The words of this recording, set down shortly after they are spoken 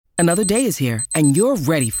Another day is here, and you're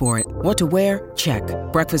ready for it. What to wear? Check.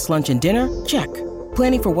 Breakfast, lunch, and dinner? Check.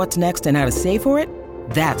 Planning for what's next and how to save for it?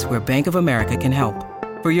 That's where Bank of America can help.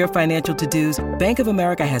 For your financial to-dos, Bank of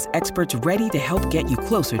America has experts ready to help get you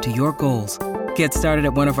closer to your goals. Get started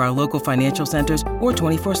at one of our local financial centers or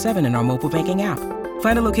 24/7 in our mobile banking app.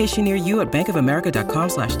 Find a location near you at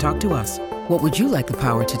bankofamerica.com/talktous. What would you like the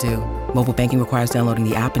power to do? Mobile banking requires downloading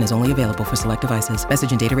the app and is only available for select devices.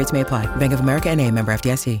 Message and data rates may apply. Bank of America N.A., member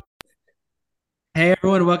FDIC. Hey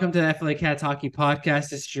everyone, welcome to the FLA Cats Hockey Podcast.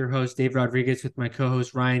 This is your host, Dave Rodriguez, with my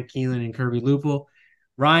co-hosts Ryan Keelan and Kirby Lupel.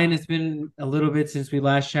 Ryan, it's been a little bit since we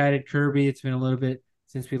last chatted. Kirby, it's been a little bit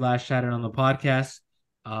since we last chatted on the podcast.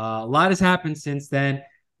 A lot has happened since then.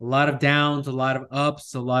 A lot of downs, a lot of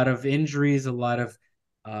ups, a lot of injuries, a lot of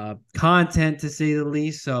content, to say the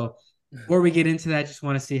least. So before we get into that, just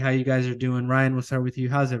want to see how you guys are doing. Ryan, we'll start with you.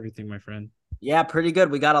 How's everything, my friend? Yeah, pretty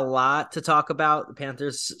good. We got a lot to talk about. The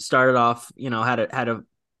Panthers started off, had a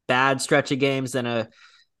bad stretch of games, then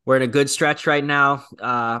we're in a good stretch right now.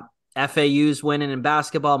 FAU's winning in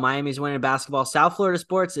basketball, Miami's winning in basketball. South Florida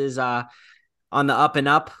sports is on the up and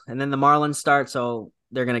up, and then the Marlins start, so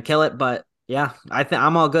they're gonna kill it. But yeah, I think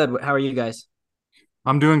I'm all good. How are you guys?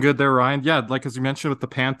 I'm doing good there, Ryan. Yeah, like as you mentioned with the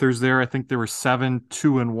Panthers there, I think they were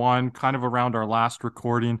 7-2-1, kind of around our last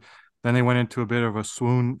recording. Then they went into a bit of a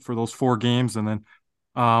swoon for those 4 games, and then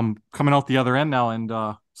coming out the other end now and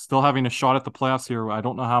still having a shot at the playoffs here. I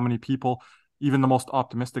don't know how many people, even the most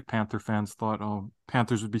optimistic Panther fans, thought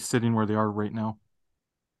Panthers would be sitting where they are right now.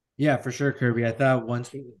 Yeah, for sure, Kirby. I thought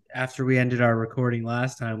after we ended our recording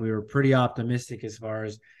last time, we were pretty optimistic as far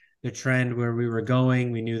as the trend where we were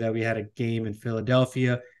going. We knew that we had a game in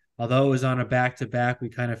Philadelphia. Although it was on a back-to-back, we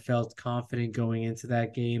kind of felt confident going into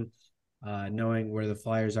that game, knowing where the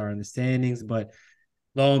Flyers are in the standings. But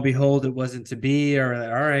lo and behold, it wasn't to be. Or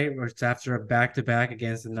all right, it's after a back-to-back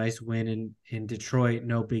against a nice win in Detroit,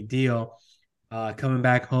 no big deal. Coming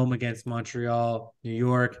back home against Montreal, New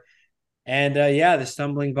York. And the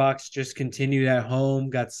stumbling blocks just continued at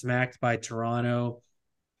home, got smacked by Toronto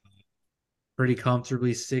pretty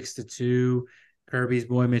comfortably 6-2. Kirby's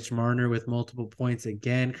boy Mitch Marner with multiple points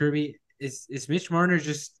again. Kirby, is Mitch Marner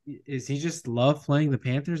is he just love playing the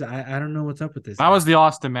Panthers? I don't know what's up with this. That was the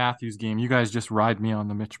Austin Matthews game. You guys just ride me on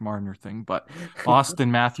the Mitch Marner thing, but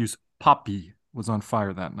Austin Matthews puppy was on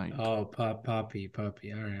fire that night. Oh, puppy. All right,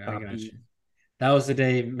 puppy. I got you. That was the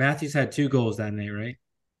day Matthews had 2 goals that night, right?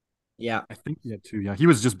 Yeah, I think he had 2. Yeah, he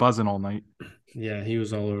was just buzzing all night. Yeah, he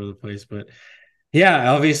was all over the place, but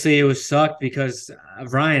yeah, obviously it was sucked because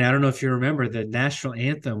Ryan, I don't know if you remember the national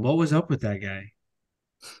anthem. What was up with that guy?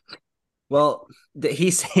 Well,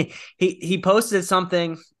 he posted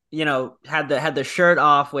something, had the shirt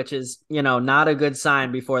off, which is, not a good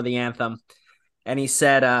sign before the anthem. And he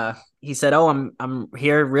said, "Oh, I'm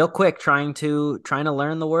here real quick trying to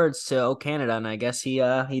learn the words to "Oh Canada," and I guess he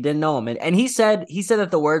didn't know them. And he said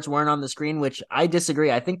that the words weren't on the screen, which I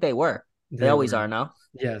disagree. I think they were. They always are now.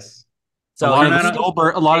 Yes. So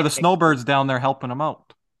a lot of the snowbirds down there helping them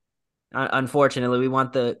out. Unfortunately, we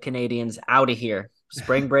want the Canadians out of here.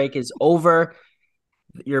 Spring break is over.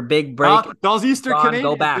 Your big break. Those Eastern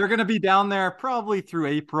Canadians, they're going to be down there probably through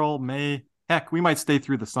April, May. Heck, we might stay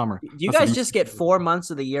through the summer. Do you guys just get 4 months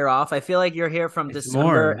of the year off? I feel like you're here from end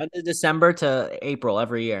of December to April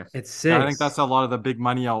every year. It's 6. Yeah, I think that's a lot of the big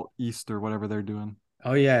money out east or whatever they're doing.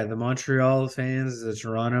 Oh yeah, the Montreal fans, the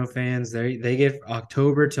Toronto fans, they get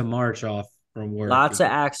October to March off from work. Lots of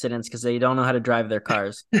accidents because they don't know how to drive their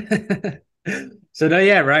cars. So no,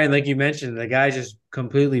 yeah, Ryan, like you mentioned, the guy just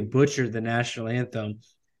completely butchered the national anthem,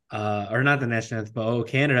 or not the national anthem, but "Oh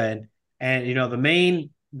Canada," and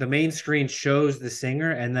the main screen shows the singer,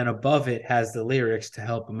 and then above it has the lyrics to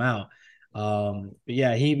help him out. But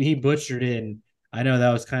yeah, he butchered it. And I know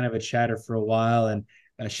that was kind of a chatter for a while. And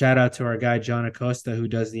a shout out to our guy John Acosta, who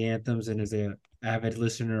does the anthems and is an avid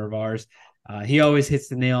listener of ours. He always hits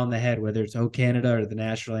the nail on the head, whether it's "Oh Canada" or the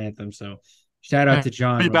national anthem. So shout out to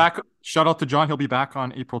John. Shout out to John. He'll be back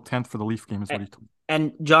on April 10th for the Leaf game, is what he told me.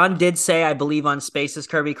 And John did say, I believe on Spaces,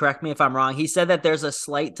 Kirby, correct me if I'm wrong, he said that there's a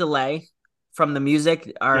slight delay from the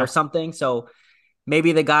music or something. So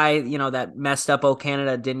maybe the guy, that messed up "Oh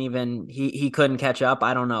Canada" didn't even, he couldn't catch up.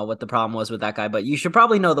 I don't know what the problem was with that guy, but you should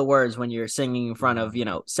probably know the words when you're singing in front of,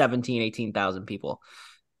 17, 18,000 people.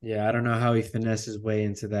 Yeah, I don't know how he finessed his way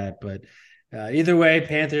into that, but either way,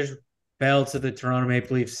 Panthers fell to the Toronto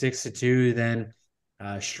Maple Leafs 6-2, then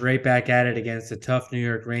straight back at it against a tough New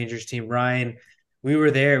York Rangers team. Ryan, we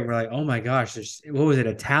were there. We're like, oh my gosh, what was it?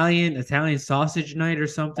 Italian sausage night or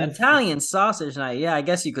something? Italian sausage night. Yeah, I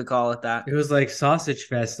guess you could call it that. It was like sausage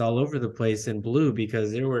fest all over the place in blue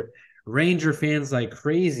because there were Ranger fans like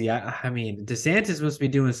crazy. I mean, DeSantis must be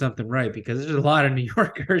doing something right because there's a lot of New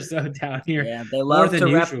Yorkers though down here, Yeah, they more love than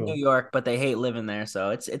to rep New usual. York, but they hate living there. So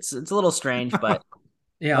it's a little strange, but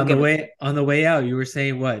Yeah, I'll give it to them. on the way out, you were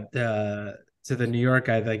saying what to the New York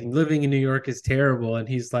guy, like living in New York is terrible, and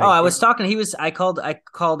he's Oh, like, I was talking. I called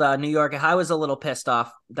New York. I was a little pissed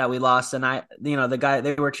off that we lost, and the guy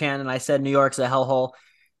they were chanting. I said New York's a hellhole,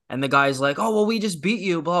 and the guy's like, "Oh well, we just beat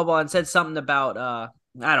you," blah blah, and said something about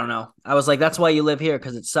I don't know. I was like, "That's why you live here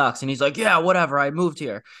because it sucks," and he's like, "Yeah, whatever. I moved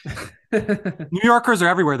here." New Yorkers are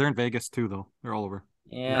everywhere. They're in Vegas too, though. They're all over.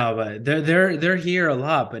 Yeah. no, but they're here a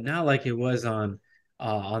lot, but not like it was on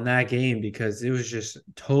that game because it was just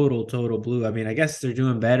total blue. I mean, I guess they're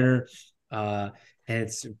doing better, and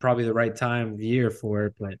it's probably the right time of year for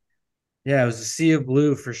it, but. Yeah, it was a sea of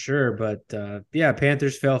blue for sure. But yeah,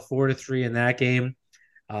 Panthers fell 4-3 in that game.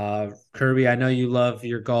 Kirby, I know you love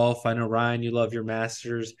your golf. I know Ryan, you love your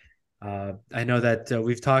Masters. I know that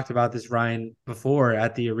we've talked about this, Ryan, before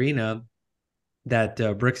at the arena. That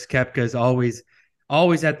Brooks Koepka is always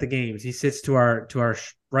at the games. He sits to our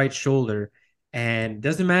right shoulder, and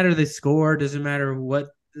doesn't matter the score, doesn't matter what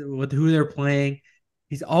who they're playing.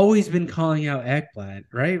 He's always been calling out Ekblad,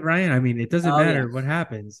 right, Ryan? I mean, it doesn't Oh yeah. matter what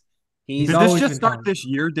happens. He's He's Did this always just been start calling. this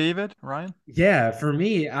year, David? Ryan? Yeah, for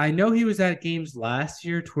me, I know he was at games last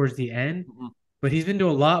year towards the end, Mhm. but he's been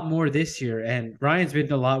doing a lot more this year. And Ryan's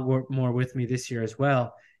been a lot more with me this year as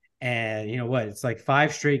well. And you know what? It's like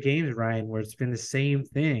 5 straight games, Ryan, where it's been the same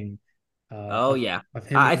thing Oh yeah. of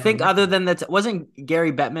him I calling think other Ekblad. than that, wasn't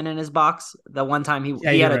Gary Bettman in his box the one time he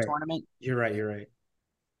Yeah, he you're had a right. tournament? You're right. You're right.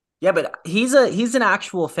 Yeah, but he's an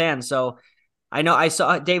actual fan, so I know I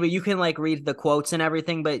saw David. You can like read the quotes and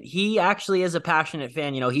everything, but he actually is a passionate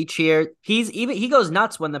fan. He cheered. He goes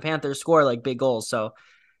nuts when the Panthers score like big goals. So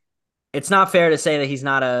it's not fair to say that he's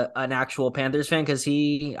not an actual Panthers fan because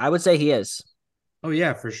I would say he is. Oh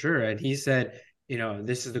yeah, for sure. And he said,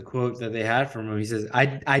 this is the quote that they had from him. He says,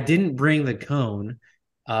 "I didn't bring the cone.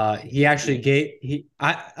 He actually gave he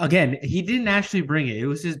didn't actually bring it. It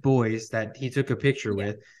was his boys that he took a picture Yeah.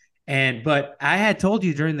 with. But I had told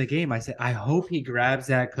you during the game, I said, I hope he grabs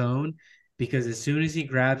that cone because as soon as he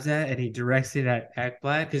grabs that and he directs it at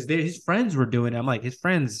Ekblad, because his friends were doing it. I'm like, his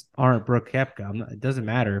friends aren't Brooke Koepka. It doesn't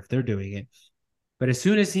matter if they're doing it. But as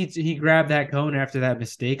soon as he grabbed that cone after that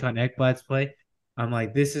mistake on Ekblad's play, I'm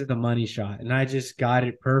like, this is the money shot. And I just got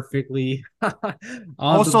it perfectly on the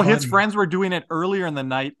Also, his money. friends were doing it earlier in the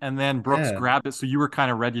night, and then Brooks Yeah. grabbed it, so you were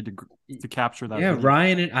kind of ready to capture that Yeah, video.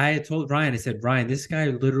 Ryan and I had told Ryan, I said, Ryan, this guy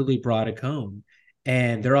literally brought a cone.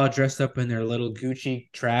 And they're all dressed up in their little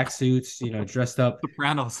Gucci tracksuits, dressed up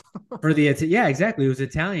Sopranos. for yeah, exactly. It was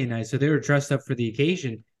Italian night, so they were dressed up for the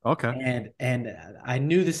occasion. Okay. And I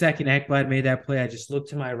knew the second Ekblad made that play, I just looked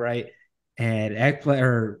to my right, and Ekblad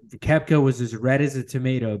or Kepka was as red as a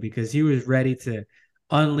tomato because he was ready to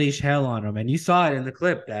unleash hell on him. And you saw it in the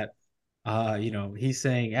clip that, he's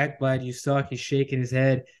saying, Ekblad, you suck. He's shaking his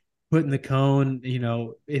head, putting the cone,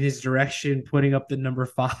 in his direction, putting up the number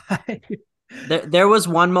 5. There was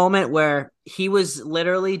one moment where he was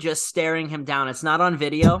literally just staring him down. It's not on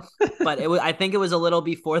video, but I think it was a little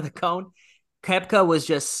before the cone. Kepka was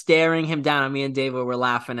just staring him down, and me and David were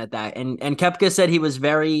laughing at that. And Kepka said he was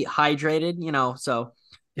very hydrated, so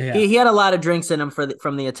Yeah. he had a lot of drinks in him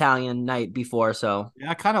from the Italian night before. So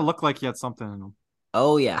Yeah, it kind of looked like he had something in him.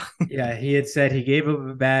 oh yeah, Yeah, he had said he gave up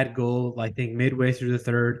a bad goal, I think midway through the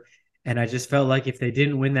third, and I just felt like if they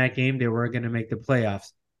didn't win that game, they weren't going to make the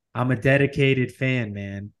playoffs. I'm a dedicated fan,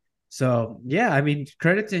 man. So yeah, I mean,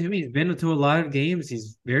 credit to him. He's been to a lot of games.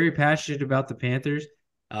 He's very passionate about the Panthers.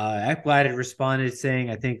 Ekblad had responded saying,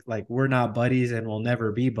 "I think like we're not buddies and we'll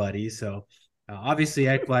never be buddies." So obviously,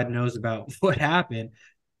 Ekblad knows about what happened,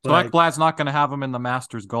 So but Ekblad's not going to have him in the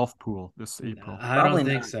Masters golf pool this April. I don't probably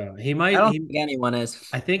think not. so. He I might. don't think anyone is.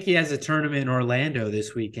 I think he has a tournament in Orlando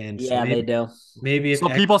this weekend. So Yeah, they do. maybe if So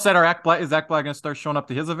people said, is Ekblad going to start showing up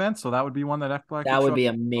to his events? So that would be one that Ekblad That could would show be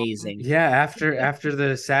up. amazing. yeah, after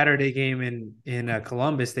the Saturday game in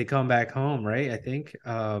Columbus, they come back home, right? I think.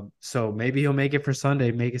 So maybe he'll make it for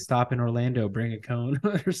Sunday, make a stop in Orlando, bring a cone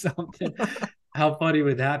or something. How funny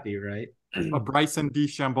would that be, right? A Bryson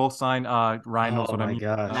DeChambeau sign. Ryan knows Oh what I my mean.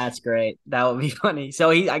 gosh. That's great. That would be funny. So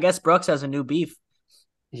I guess Brooks has a new beef.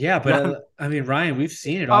 Yeah, but Yeah. I mean, Ryan, we've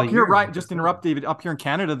seen it all Up here, year. right? Just interrupt David. Up here in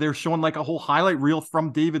Canada, they're showing like a whole highlight reel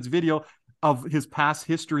from David's video of his past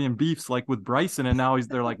history and beefs, like with Bryson, and now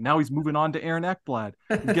he's moving on to Aaron Ekblad.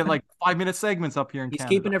 You get like 5-minute segments up here in He's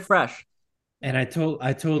Canada. keeping it fresh. And I told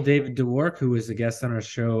David DeWark, who was a guest on our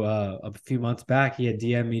show a few months back, he had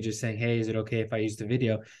DM'd me just saying, "Hey, is it okay if I use the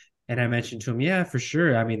video?" And I mentioned to him, yeah, for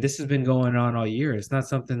sure. I mean, this has been going on all year. It's not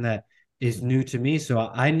something that is new to me. So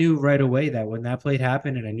I knew right away that when that play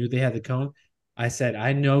happened and I knew they had the cone, I said,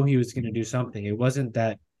 I know he was going to do something. It wasn't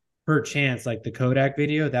that per chance, like the Kodak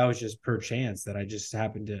video, that was just per chance that I just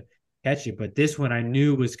happened to catch it. But this one I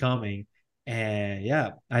knew was coming. And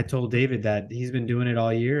yeah, I told David that he's been doing it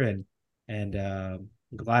all year, and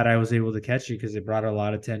glad I was able to catch it because it brought a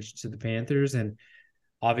lot of attention to the Panthers. And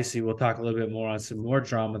obviously, we'll talk a little bit more on some more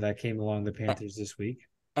drama that came along the Panthers this week.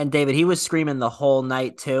 And David, he was screaming the whole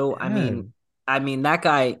night too. Yeah. I mean that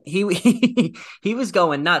guy, he was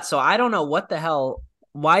going nuts. So I don't know what the hell,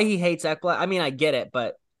 why he hates Ekblad. I mean, I get it,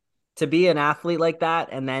 but to be an athlete like that,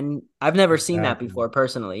 and then I've never seen that Exactly. before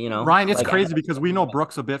personally. Ryan, it's like crazy because we know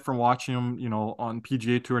Brooks a bit from watching him, on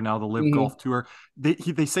PGA Tour now, the Live Golf Tour.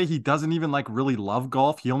 They say he doesn't even like really love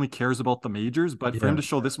golf. He only cares about the majors. But for him to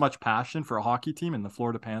show this much passion for a hockey team in the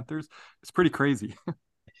Florida Panthers, it's pretty crazy.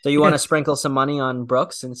 So you want to sprinkle some money on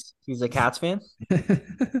Brooks since he's a Cats fan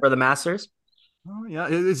for the Masters? Oh yeah,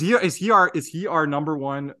 is he our number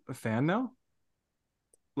one fan now?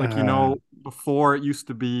 Like before it used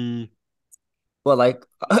to be. Well, like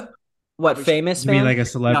what famous You mean fan? like a Yeah,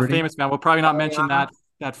 celebrity? famous man. We'll probably not mention Ariana?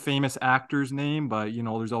 that famous actor's name, but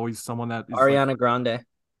there's always someone that is like Ariana Grande.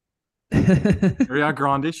 Ariana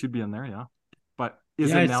Grande should be in there, yeah. But is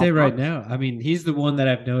Yeah, it I'd now say right Brooks? now. I mean, he's the one that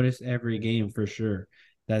I've noticed every game for sure.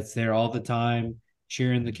 That's there all the time,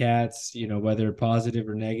 cheering the Cats, whether positive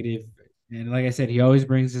or negative. And like I said, he always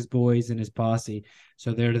brings his boys and his posse,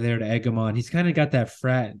 so they're there to egg him on. He's kind of got that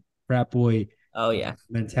frat boy Oh yeah.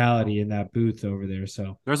 mentality in that booth over there.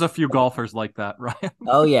 So There's a few golfers like that, Ryan.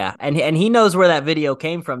 Oh yeah. And he knows where that video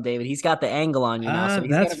came from, David. He's got the angle on you now, so he's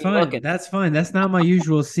that's gonna be fine. looking. That's fine. That's not my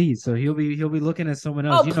usual seat. So he'll be looking at someone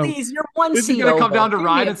else. Oh please, you're one Is he seat gonna come over. down to Give me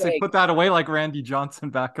Ryan a and say, break. put that away like Randy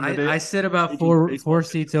Johnson back in the day? I sit about Taking baseball four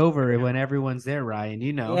pitches seats off over the when camera. everyone's there, Ryan.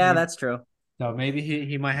 Yeah, that's true. So maybe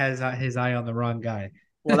he might have his eye on the wrong guy.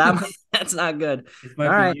 Well, that's not good. It All might be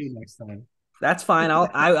right, you next time. that's fine.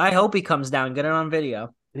 I hope he comes down. Get it on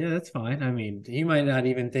video. Yeah, that's fine. I mean, he might not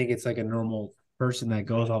even think it's like a normal person that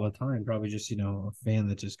goes all the time. Probably just, a fan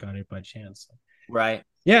that just got it by chance. Right.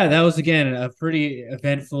 Yeah, that was again a pretty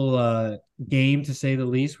eventful game to say the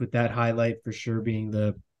least, with that highlight for sure being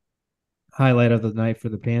the highlight of the night for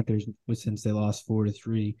the Panthers since they lost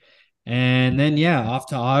 4-3. And then off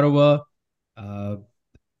to Ottawa. Uh,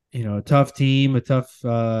 a tough team, a tough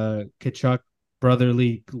Kachuk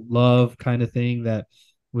brotherly love kind of thing that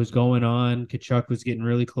was going on. Kachuk was getting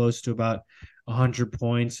really close to about 100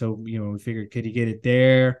 points. So, we figured, could he get it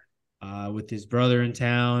there with his brother in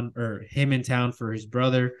town, or him in town for his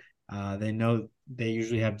brother? They know they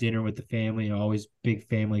usually have dinner with the family, always big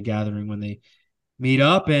family gathering when they meet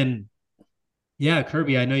up. And yeah,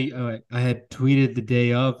 Kirby, I know I had tweeted the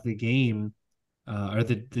day of the game, or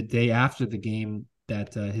the day after the game,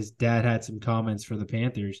 that his dad had some comments for the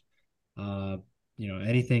Panthers.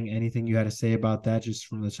 Anything you had to say about that, just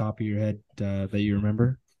from the top of your head, that you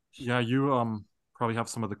remember? Yeah, you probably have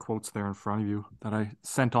some of the quotes there in front of you that I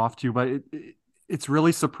sent off to you, but it's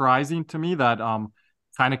really surprising to me that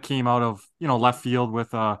kind of came out of left field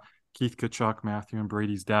with Keith Kachuk, Matthew and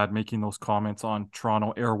Brady's dad, making those comments on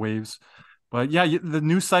Toronto airwaves. But yeah, the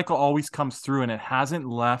news cycle always comes through, and it hasn't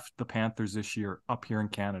left the Panthers this year up here in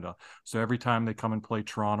Canada. So every time they come and play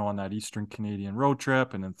Toronto on that Eastern Canadian road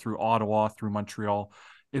trip, and then through Ottawa, through Montreal,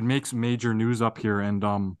 it makes major news up here.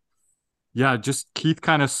 And just Keith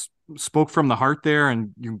kind of spoke from the heart there,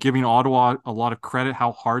 and you're giving Ottawa a lot of credit,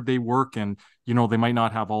 how hard they work. And, they might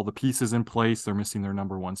not have all the pieces in place. They're missing their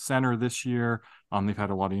number one center this year. They've had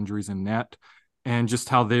a lot of injuries in net. And just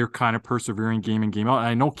how they're kind of persevering game in, game out. And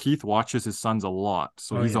I know Keith watches his sons a lot.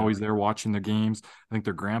 So he's always there watching the games. I think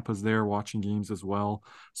their grandpa's there watching games as well.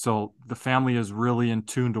 So the family is really in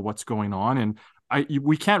tune to what's going on. And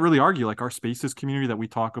we can't really argue, like our Spaces community that we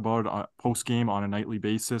talk about post-game on a nightly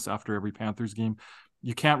basis after every Panthers game.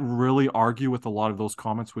 You can't really argue with a lot of those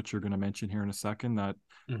comments, which you're going to mention here in a second, that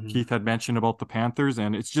Keith had mentioned about the Panthers.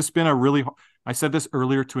 And it's just been I said this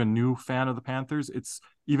earlier to a new fan of the Panthers. It's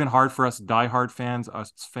even hard for us diehard fans,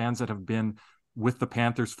 us fans that have been with the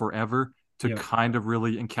Panthers forever, to kind of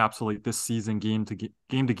really encapsulate this season game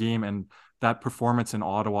to game, and that performance in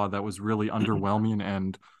Ottawa that was really underwhelming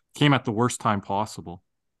and came at the worst time possible.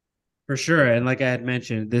 For sure. And like I had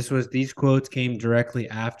mentioned, these quotes came directly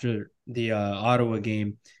after the Ottawa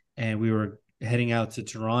game, and we were heading out to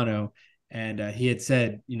Toronto. And he had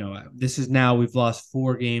said, this is now, we've lost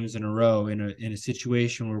 4 games in a row in a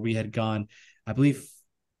situation where we had gone, I believe,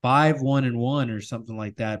 5-1-1 or something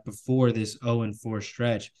like that before this 0-4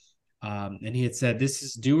 stretch. And he had said, this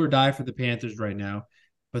is do or die for the Panthers right now.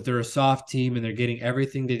 but they're a soft team and they're getting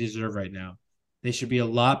everything they deserve right now. They should be a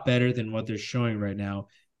lot better than what they're showing right now.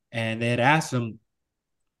 And they had asked him,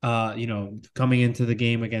 coming into the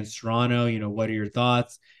game against Toronto, what are your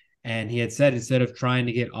thoughts? And he had said instead of trying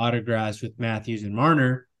to get autographs with Matthews and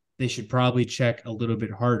Marner, they should probably check a little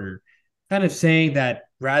bit harder. Kind of saying that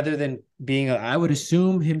rather than I would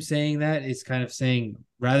assume him saying that is kind of saying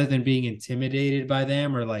rather than being intimidated by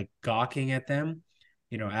them or like gawking at them,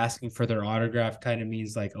 asking for their autograph kind of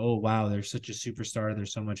means like, oh wow, they're such a superstar. They're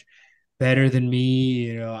so much better than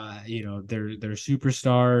me. They're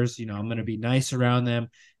superstars. I'm going to be nice around them.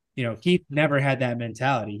 Keith never had that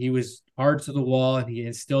mentality. He was hard to the wall, and he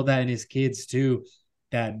instilled that in his kids too.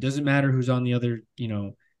 That doesn't matter who's on the other,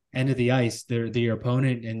 end of the ice. They're your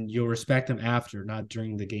opponent, and you'll respect them after, not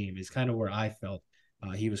during the game. Is kind of where I felt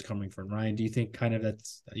he was coming from. Ryan, do you think kind of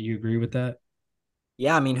you agree with that?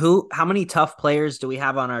 Yeah, I mean, how many tough players do we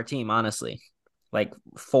have on our team, honestly? Like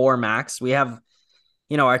 4 max. We have,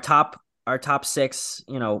 our top 6,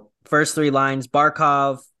 first 3 lines,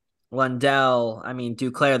 Barkov, Lundell, I mean,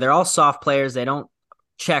 Duclair, they're all soft players. They don't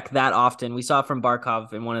check that often. We saw from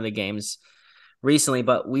Barkov in one of the games recently,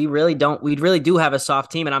 but we really do have a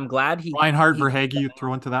soft team, and I'm glad Reinhart, Verhaeghe, you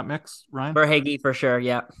throw into that mix, Ryan? Verhaeghe for sure,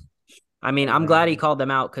 yeah. I mean, I'm glad he called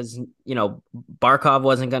them out because, Barkov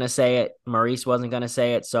wasn't going to say it. Maurice wasn't going to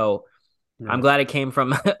say it. So right. I'm glad it came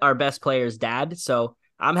from our best player's dad. So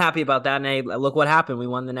I'm happy about that. And hey, look what happened. We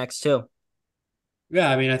won the next 2.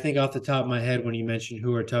 Yeah, I mean, I think off the top of my head, when you mentioned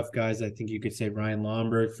who are tough guys, I think you could say Ryan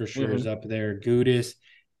Lomberg for sure is up there. Gudis,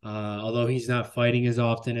 although he's not fighting as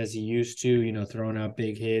often as he used to, throwing out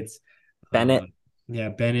big hits. Bennett. Yeah,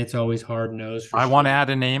 Bennett's always hard-nosed for I sure. want to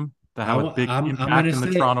add a name that had a big impact in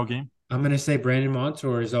the Toronto game. I'm going to say Brandon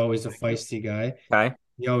Montour is always a feisty guy. Okay.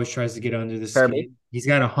 He always tries to get under the Kirby. skin. He's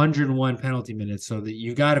got 101 penalty minutes, so that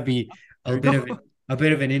you got to be a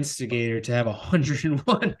bit of an instigator to have 101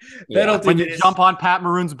 penalty when minutes. You jump on Pat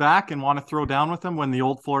Maroon's back and want to throw down with him when the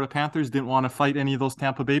old Florida Panthers didn't want to fight any of those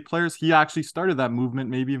Tampa Bay players. He actually started that movement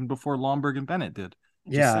maybe even before Lomberg and Bennett did.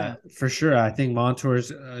 Yeah, for sure. I think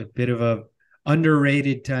Montour's a bit of a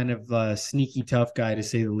underrated kind of sneaky tough guy to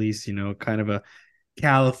say the least, kind of a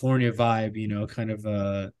California vibe, kind of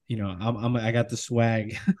I got the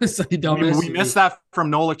swag. So we missed that from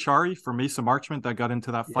Nola Chari, from Mesa Marchment that got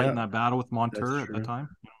into that fight in that battle with Montour at the time.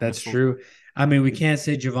 That's true. I mean, we can't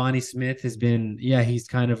say Giovanni Smith has been, he's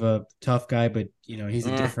kind of a tough guy, but he's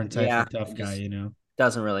a different type of tough guy,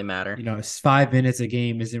 Doesn't really matter. 5 minutes a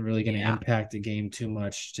game isn't really going to impact the game too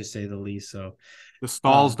much, to say the least. So the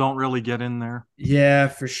stalls don't really get in there. Yeah,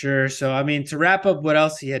 for sure. So, I mean, to wrap up what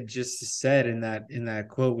else he had just said in that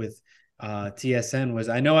quote with TSN was,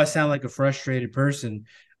 I know I sound like a frustrated person,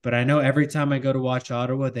 but I know every time I go to watch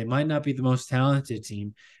Ottawa, they might not be the most talented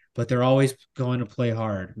team, but they're always going to play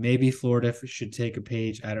hard. Maybe Florida should take a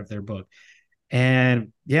page out of their book.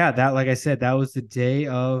 And yeah, that, like I said, that was the day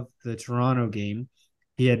of the Toronto game.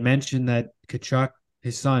 He had mentioned that Tkachuk,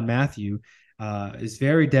 his son Matthew, is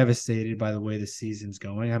very devastated by the way the season's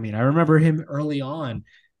going. I mean, I remember him early on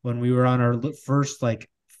when we were on our first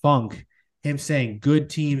funk, him saying good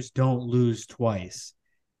teams don't lose twice.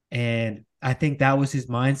 And I think that was his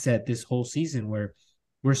mindset this whole season, where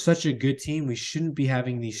we're such a good team. We shouldn't be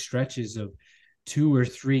having these stretches of 2 or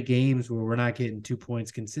 3 games where we're not getting 2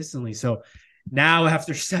 points consistently. So now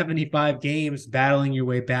after 75 games, battling your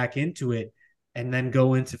way back into it, and then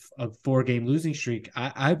go into a 4-game losing streak,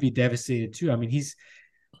 I'd be devastated too. I mean,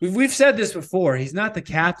 we've said this before. He's not the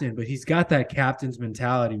captain, but he's got that captain's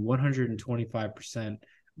mentality 125%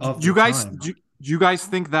 of the time. Do you guys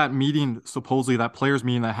think that meeting, supposedly that players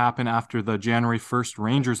meeting that happened after the January 1st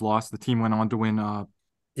Rangers loss, the team went on to win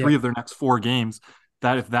 3 of their next 4 games,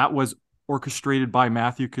 that if that was orchestrated by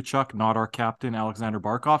Matthew Tkachuk, not our captain, Alexander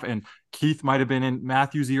Barkov, and Keith might have been in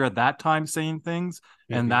Matthew's ear at that time saying things,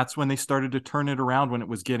 and that's when they started to turn it around, when it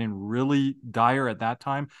was getting really dire at that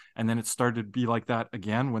time, and then it started to be like that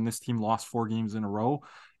again when this team lost 4 games in a row,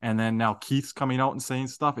 and then now Keith's coming out and saying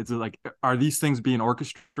stuff. It's like, are these things being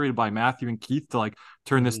orchestrated by Matthew and Keith to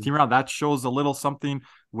turn this team around? That shows a little something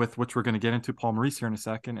with which we're going to get into Paul Maurice here in a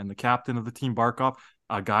second, and the captain of the team, Barkov,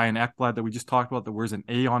 a guy in Ekblad that we just talked about that wears an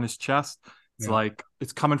A on his chest. It's like,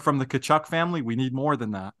 it's coming from the Tkachuk family. We need more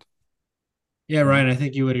than that. Yeah, Ryan, I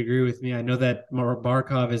think you would agree with me. I know that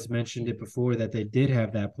Barkov has mentioned it before that they did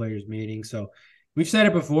have that players meeting. So we've said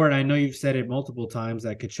it before, and I know you've said it multiple times,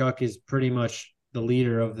 that Tkachuk is pretty much the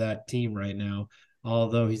leader of that team right now.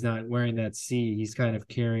 Although he's not wearing that C, he's kind of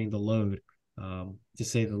carrying the load. to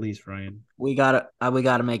say the least, Ryan. We gotta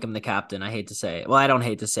make him the captain. I hate to say it. Well, I don't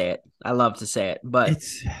hate to say it. I love to say it, but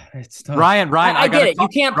It's tough. Ryan, I got get it. You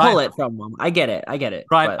can't pull it from him. I get it. Ryan,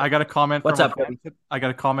 But I got a comment what's from a up, fan. Cody? I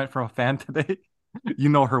got a comment from a fan today. You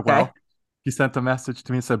know her Okay. well. He sent a message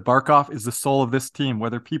to me and said, Barkov is the soul of this team,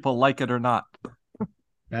 whether people like it or not.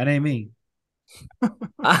 That ain't me.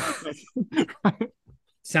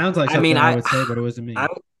 Sounds like I mean, something I would say, but it wasn't I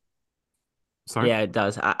me. Sorry. yeah, it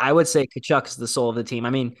does. I would say Kachuk's the soul of the team. I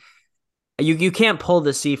mean, you can't pull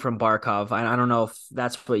the C from Barkov. I don't know if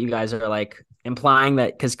that's what you guys are like implying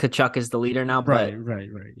that because Kachuk is the leader now, but Right.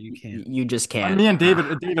 You can't. you just can't. Me and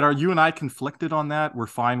David, are you and I conflicted on that? We're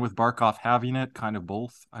fine with Barkov having it, kind of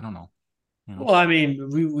both. I don't know. Well, I mean,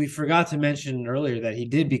 we forgot to mention earlier that he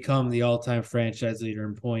did become the all-time franchise leader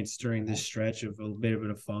in points during this stretch of a bit of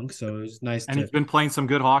a funk. So it was nice And to, he's been playing some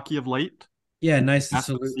good hockey of late. nice to That's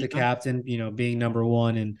the salute the season. captain. Being number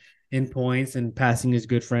one in points and passing his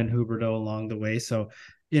good friend Huberto along the way. So,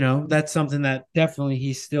 that's something that definitely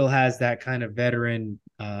he still has that kind of veteran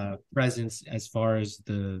presence as far as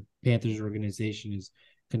the Panthers organization is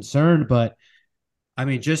concerned. But I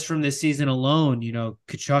mean, just from this season alone,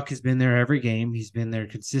 Kachuk has been there every game. He's been there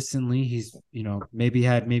consistently. He's, maybe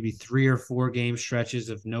had 3 or 4 game stretches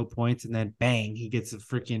of no points, and then bang, he gets a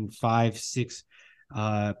freaking 5, 6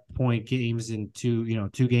 point games in 2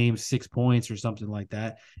 games, 6 points or something like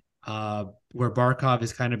that. Where Barkov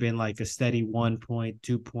has kind of been like a steady 1 point,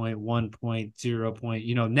 2 point, 1 point, 0 point,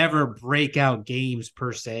 never breakout games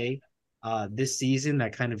per se. This season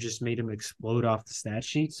that kind of just made him explode off the stat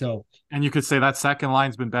sheet. So, and you could say that second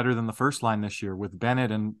line's been better than the first line this year with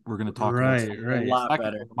Bennett, and we're going to talk about A lot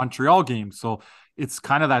better. the Montreal game. So it's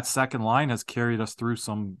kind of that second line has carried us through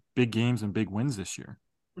some big games and big wins this year.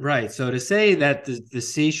 Right. So to say that the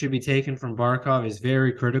C should be taken from Barkov is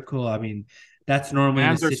very critical. I mean, that's normally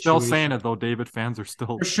Fans in a are still saying situation. it though, David. Fans are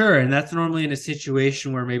still For sure, and that's normally in a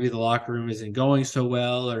situation where maybe the locker room isn't going so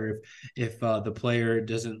well, or if the player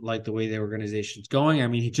doesn't like the way the organization's going. I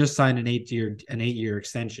mean, he just signed an 8-year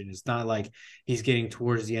extension. It's not like he's getting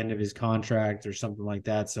towards the end of his contract or something like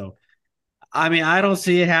that. So, I mean, I don't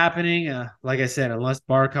see it happening. Like I said, unless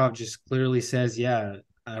Barkov just clearly says, "Yeah,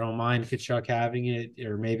 I don't mind Kachuk having it,"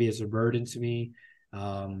 or maybe it's a burden to me.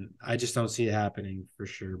 I just don't see it happening for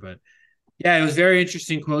sure, but. Yeah, it was very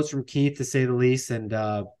interesting quotes from Keith to say the least. And,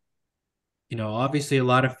 obviously a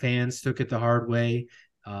lot of fans took it the hard way.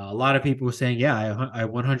 A lot of people were saying, yeah, I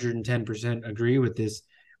 110% agree with this,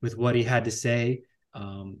 with what he had to say.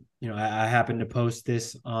 I happened to post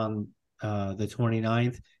this on the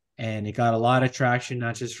 29th, and it got a lot of traction,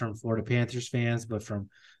 not just from Florida Panthers fans, but from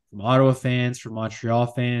Ottawa fans, from Montreal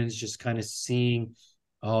fans, just kind of seeing,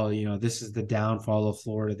 oh, this is the downfall of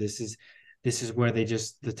Florida. This is where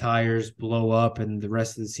the tires blow up and the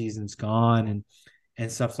rest of the season's gone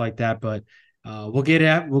and stuff like that. But we'll get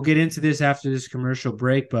into this after this commercial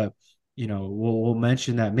break. But we'll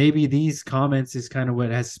mention that maybe these comments is kind of what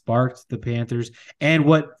has sparked the Panthers and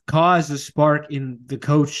what caused the spark in the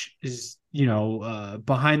coach is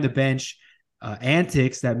behind the bench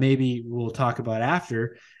antics that maybe we'll talk about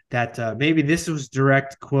after. That maybe this was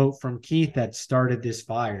direct quote from Keith that started this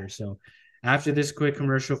fire. So after this quick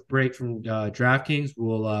commercial break from DraftKings,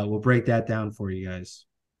 we'll break that down for you guys.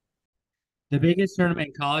 The biggest tournament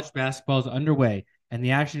in college basketball is underway, and the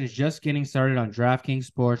action is just getting started on DraftKings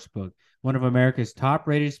Sportsbook, one of America's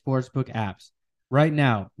top-rated sportsbook apps. Right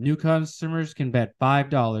now, new customers can bet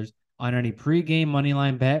 $5 on any pregame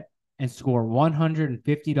moneyline bet and score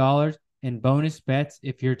 $150 in bonus bets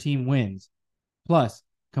if your team wins. Plus,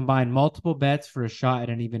 combine multiple bets for a shot at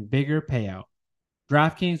an even bigger payout.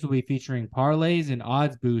 DraftKings will be featuring parlays and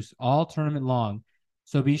odds boosts all tournament long,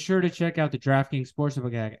 so be sure to check out the DraftKings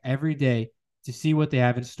Sportsbook app every day to see what they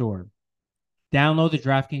have in store. Download the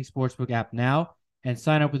DraftKings Sportsbook app now and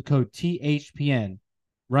sign up with code THPN.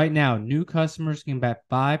 Right now, new customers can bet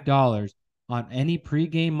 $5 on any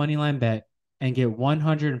pregame moneyline bet and get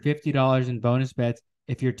 $150 in bonus bets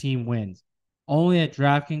if your team wins. Only at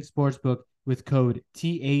DraftKings Sportsbook with code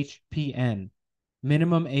THPN.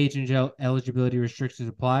 Minimum age and eligibility restrictions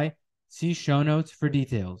apply. See show notes for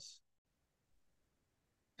details.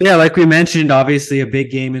 Yeah, like we mentioned, obviously a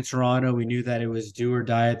big game in Toronto. We knew that it was do or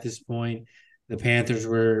die at this point. The Panthers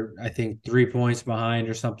were, I think, 3 points behind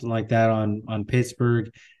or something like that on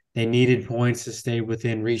Pittsburgh. They needed points to stay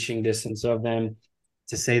within reaching distance of them,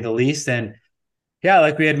 to say the least. And yeah,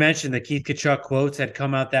 like we had mentioned, the Keith Kachuk quotes had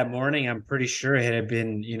come out that morning. I'm pretty sure it had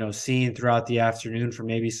been, seen throughout the afternoon from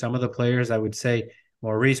maybe some of the players. I would say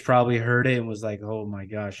Maurice probably heard it and was like, oh my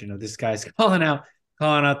gosh, this guy's calling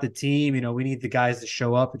out the team. We need the guys to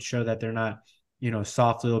show up and show that they're not,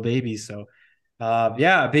 soft little babies. So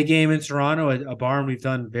Yeah, a big game in Toronto, a barn we've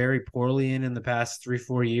done very poorly in the past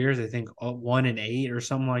 3-4 years. I think 1-8 or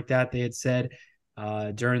something like that. They had said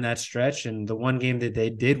during that stretch, and the one game that they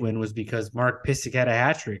did win was because Mark Pissick had a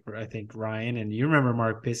hat trick. I think Ryan, and you remember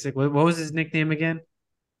Mark Pissick. What was his nickname again?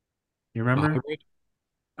 You The remember? hybrid,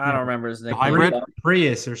 I Yeah, don't remember his the nickname. hybrid. But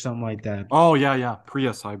Prius or something like that. Oh yeah,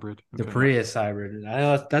 Prius hybrid. The Okay, yeah. Prius hybrid. I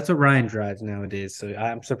know that's what Ryan drives nowadays. So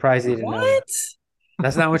I'm surprised he didn't know that. what?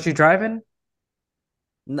 That's not what you're driving?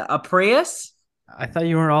 A Prius? I thought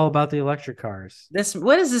you were all about the electric cars. This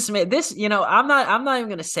what is this man? This I'm not even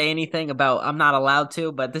gonna say anything about I'm not allowed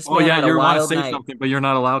to, but this Oh man yeah, had a you want to wild say night. something, but you're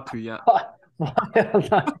not allowed to yet.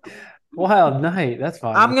 Wild night. Wild night. That's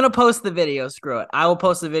I'm fine. gonna post the video. Screw it. I will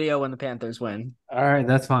post the video when the Panthers win. All right,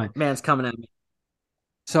 that's fine. Man's coming at me.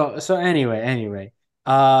 So anyway,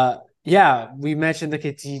 yeah, we mentioned the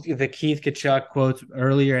Keith Kachuk quotes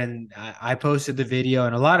earlier, and I posted the video,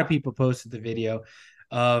 and a lot of people posted the video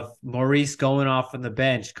of Maurice going off on the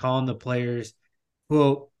bench, calling the players,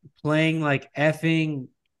 quote, playing like effing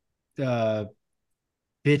uh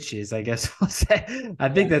bitches, I guess we'll say. I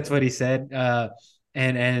think that's what he said.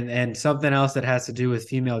 And something else that has to do with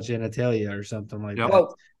female genitalia or something like Yep. that.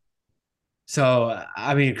 Well, So,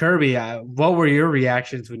 I mean, Kirby, what were your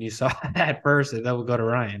reactions when you saw that person? That would go to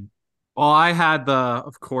Ryan. Well, I had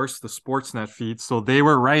of course, the Sportsnet feed, so they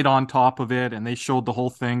were right on top of it, and they showed the whole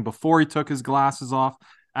thing before he took his glasses off,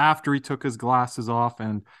 after he took his glasses off,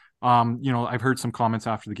 and I've heard some comments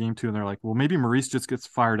after the game too, and they're like, well, maybe Maurice just gets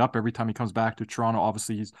fired up every time he comes back to Toronto.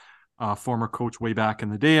 Obviously, he's a former coach way back in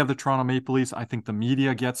the day of the Toronto Maple Leafs. I think the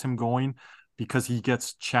media gets him going because he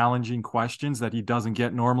gets challenging questions that he doesn't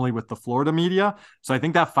get normally with the Florida media. So I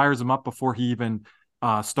think that fires him up before he even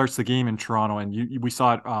starts the game in Toronto, and we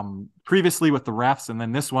saw it previously with the refs, and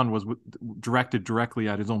then this one was directed directly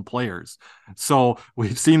at his own players. So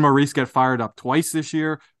we've seen Maurice get fired up twice this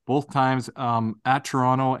year, both times at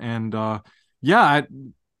Toronto, and yeah,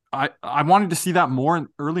 I wanted to see that more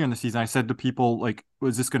earlier in the season. I said to people like,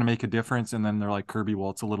 "Was this going to make a difference?" And then they're like, "Kirby, well,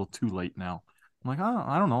 it's a little too late now." I'm like, oh,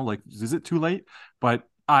 I don't know, like, is it too late? But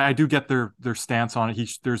I do get their stance on it.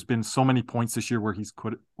 There's been so many points this year where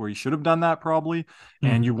he should have done that probably,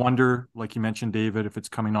 and you wonder, like you mentioned, David, if it's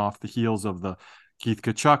coming off the heels of the Keith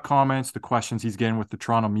Kachuk comments, the questions he's getting with the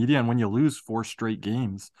Toronto media, and when you lose 4 straight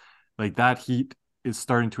games, like that heat is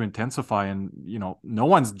starting to intensify, and no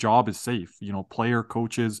one's job is safe. Player,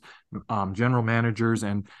 coaches, general managers,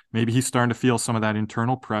 and maybe he's starting to feel some of that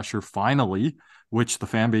internal pressure finally, which the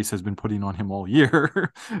fan base has been putting on him all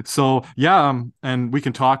year. So yeah, and we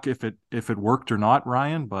can talk if it worked or not,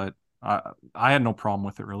 Ryan, but I had no problem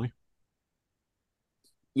with it really.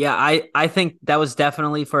 yeah, I think that was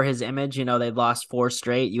definitely for his image. They've lost 4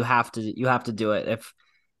 straight. You have to do it. If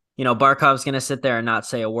Barkov's gonna sit there and not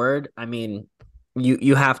say a word, I mean,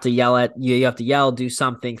 you have to yell you have to yell, do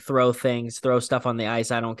something, throw things, throw stuff on the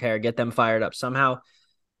ice. I don't care. Get them fired up somehow.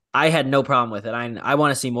 I had no problem with it. I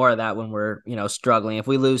want to see more of that when we're, struggling. If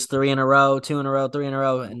we lose 3 in a row, 2 in a row, 3 in a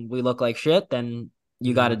row, and we look like shit, then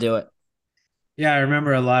you got to do it. Yeah, I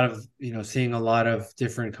remember a lot of, seeing a lot of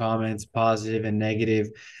different comments, positive and negative.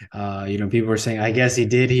 People were saying, I guess he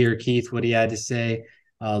did hear Keith, what he had to say.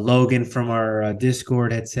 Logan from our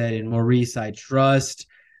Discord had said, in Maurice, I trust.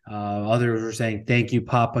 Others were saying, thank you,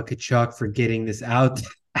 Papa Kachuk, for getting this out,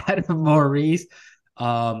 out of Maurice.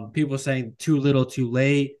 People saying, too little, too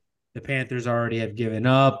late. The Panthers already have given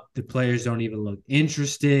up. The players don't even look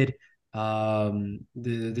interested.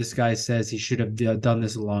 This guy says he should have done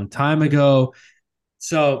this a long time ago.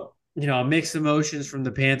 So, mixed emotions from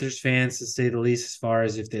the Panthers fans, to say the least, as far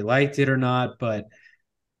as if they liked it or not. But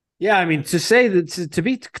yeah, I mean, to say that, to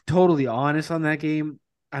be totally honest on that game,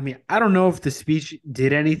 I mean, I don't know if the speech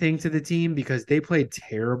did anything to the team because they played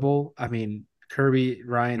terrible. I mean, Kirby,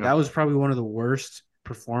 Ryan, Yeah. that was probably one of the worst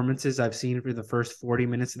performances I've seen for the first 40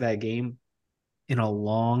 minutes of that game in a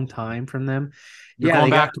long time from them. You're Yeah, going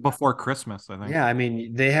they back got. to before Christmas, I think. Yeah, I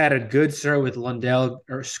mean, they had a good start with Lundell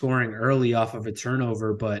scoring early off of a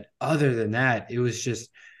turnover, but other than that, it was just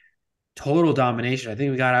total domination. I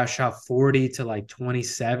think we got outshot 40 to like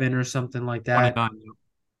 27 or something like that. 29.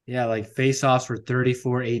 Yeah, like faceoffs were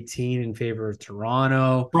 34-18 in favor of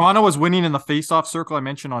Toronto. Toronto was winning in the face-off circle I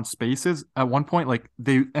mentioned on Spaces at one point. Like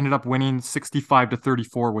they ended up winning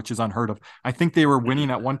 65-34, which is unheard of. I think they were winning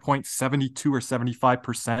at one point 72 or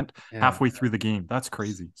 75% halfway through the game. That's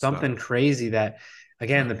crazy Something stuff. crazy that,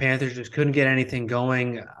 again, the Panthers just couldn't get anything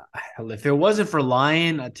going. If it wasn't for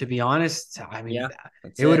Lyon, to be honest, I mean, Yeah,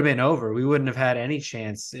 it would have been over. We wouldn't have had any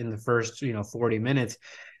chance in the first, 40 minutes.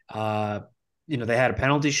 They had a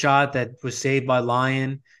penalty shot that was saved by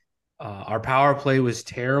Lyon. Our power play was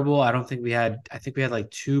terrible. I think we had like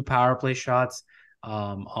two power play shots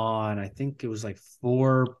on, I think it was like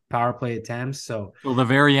four power play attempts. So Till the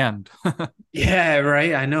very end. yeah,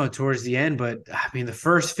 right. I know towards the end, but I mean, the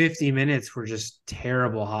first 50 minutes were just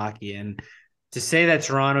terrible hockey. And to say that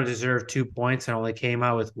Toronto deserved 2 points and only came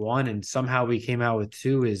out with one, and somehow we came out with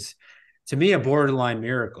two, is to me a borderline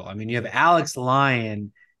miracle. I mean, you have Alex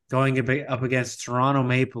Lyon going up against Toronto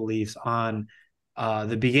Maple Leafs on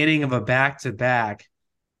the beginning of a back-to-back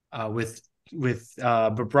with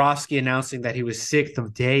Bobrovsky announcing that he was sick the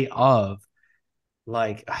day of.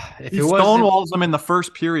 Like, if He it wasn't, stonewalls them in the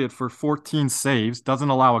first period for 14 saves, doesn't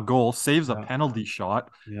allow a goal, saves a yeah, penalty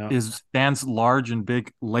shot, yeah. is stands large and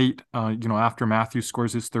big late, after Matthews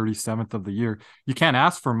scores his 37th of the year. You can't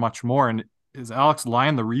ask for much more. And is Alex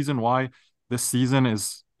Lyon the reason why this season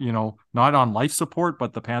is, not on life support,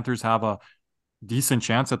 but the Panthers have a decent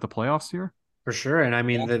chance at the playoffs here? For sure. And I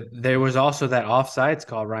mean, there was also that offsides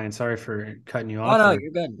call, Ryan. Sorry for cutting you Oh off no, there.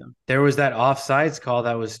 you're good. There was that offsides call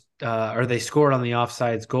that was, or they scored on the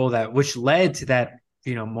offsides goal which led to that,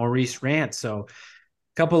 Maurice rant. So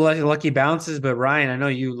a couple of lucky bounces. But Ryan, I know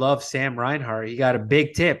you love Sam Reinhart. He got a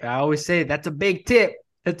big tip. I always say that's a big tip.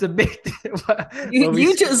 That's a big tip.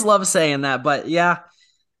 You just love saying that, but yeah,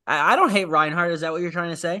 I don't hate Reinhardt. Is that what you're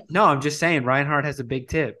trying to say? No, I'm just saying Reinhart has a big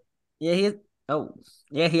tip. Yeah, oh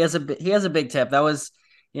yeah, he has a big tip. That was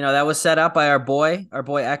set up by our boy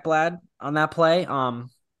Ekblad on that play,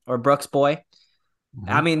 or Brooks' boy.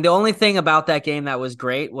 I Mhm. mean, the only thing about that game that was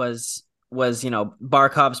great was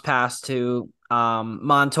Barkov's pass to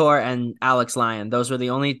Montour and Alex Lyon. Those were the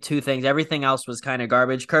only two things. Everything else was kind of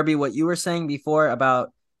garbage. Kirby, what you were saying before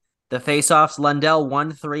about the faceoffs, Lundell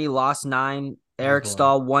 1-3, lost 9. Oh Eric boy.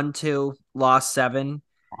 Stahl 1-2, lost 7.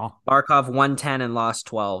 Oh. Barkov 110 and lost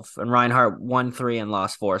 12. And Reinhardt 1-3 and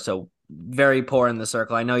lost 4. So very poor in the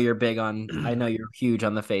circle. I know you're huge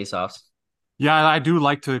on the faceoffs. Yeah, I do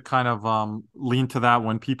like to kind of lean to that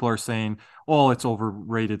when people are saying, "Oh, it's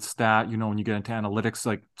overrated stat." When you get into analytics,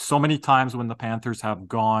 like so many times when the Panthers have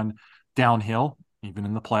gone downhill, even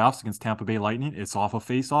in the playoffs against Tampa Bay Lightning, it's off of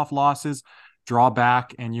face-off losses,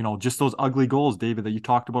 drawback, and just those ugly goals, David, that you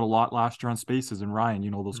talked about a lot last year on Spaces, and Ryan,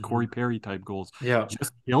 those Mhm. Corey Perry type goals Yeah.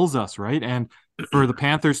 just kills us, right? And for the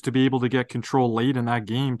Panthers to be able to get control late in that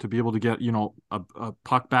game, to be able to get a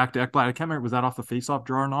puck back to Ekblad, I can't remember, was that off the face-off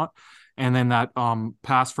draw or not? And then that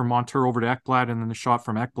pass from Montour over to Ekblad, and then the shot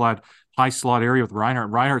from Ekblad, high slot area with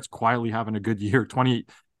Reinhart. Reinhart's quietly having a good year,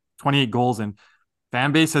 28 goals, and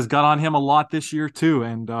fan base has got on him a lot this year too.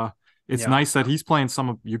 And it's Yeah. nice that he's playing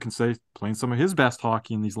playing some of his best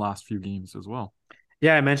hockey in these last few games as well.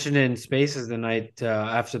 Yeah, I mentioned it in Spaces the night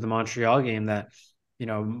after the Montreal game that,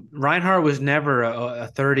 Reinhardt was never a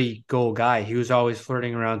 30 goal guy. He was always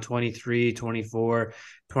flirting around 23, 24,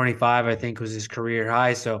 25, I think was his career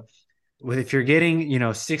high. So if you're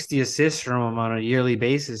getting, 60 assists from him on a yearly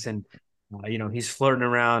basis and, he's flirting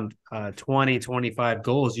around 20, 25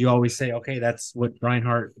 goals, you always say, okay, that's what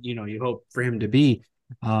Reinhardt, you hope for him to be.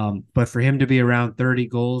 But for him to be around 30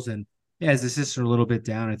 goals and yeah, his assists are a little bit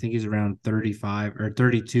down. I think he's around 35 or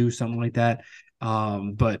 32, something like that.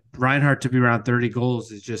 But Reinhardt to be around 30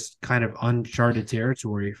 goals is just kind of uncharted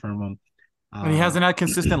territory from him. And he Uh, hasn't had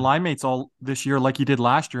consistent line mates all this year like he did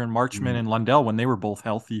last year in Marchment yeah, and Lundell when they were both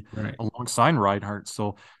healthy right. alongside Reinhardt.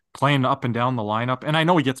 So playing up and down the lineup. And I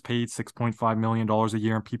know he gets paid $6.5 million a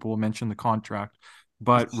year, and people will mention the contract.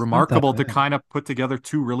 But It's not that remarkable to bad. kind of put together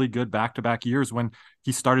two really good back-to-back years when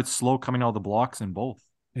he started slow coming out of the blocks in both.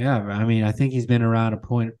 Yeah, I mean, I think he's been around a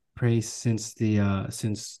point pace since the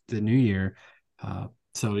new year.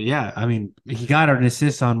 So yeah, I mean, he got an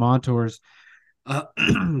assist on Montour's uh,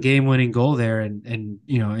 game-winning goal there, and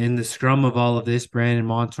in the scrum of all of this, Brandon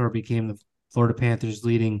Montour became the Florida Panthers'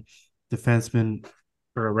 leading defenseman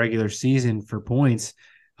for a regular season for points.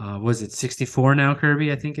 Was it 64 now,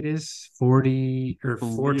 Kirby? I think it is 40 or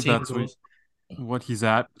Believe 14 that's goals. what he's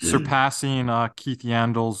at, surpassing Keith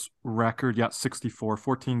Yandel's record. Yeah, 64,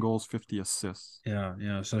 14 goals, 50 assists. Yeah,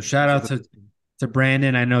 yeah. So shout So out to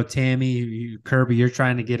Brandon. I know Tammy, Kirby, you're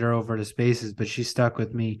trying to get her over to Spaces, but she's stuck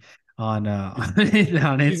with me on on he's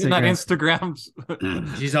in that Instagram.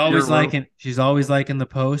 Instagram's She's your always room. liking the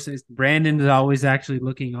post. Brandon is always actually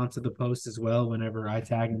looking onto the post as well whenever I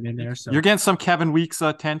tag him in there. You're So getting some Kevin Weeks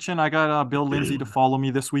attention. I got Bill Lindsay to follow me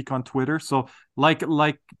this week on Twitter. So, like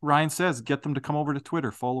Ryan says, get them to come over to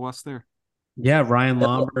Twitter. Follow us there. yeah, Ryan Bill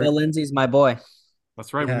Lomberg. Lindsay's my boy.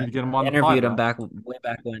 That's right. We Yeah, need to get him on I the pod, interviewed him Ryan. back way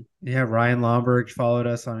back when. yeah, Ryan Lomberg followed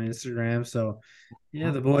us on Instagram. So yeah,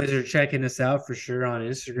 Mhm. the boys are checking us out for sure on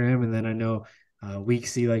Instagram, and then I know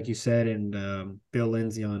Weeksy, like you said, and Bill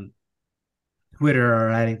Lindsay on Twitter are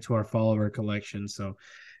adding to our follower collection. So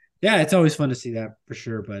yeah, it's always fun to see that for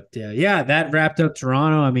sure. But yeah, that wrapped up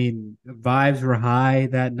Toronto. I mean, vibes were high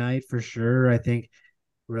that night for sure. I think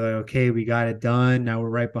we're like, okay, we got it done. Now we're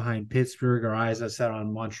right behind Pittsburgh. Our eyes are set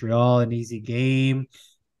on Montreal, an easy game.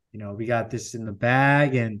 We got this in the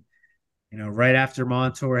bag. And, right after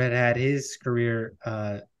Montour had his career,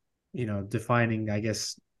 defining, I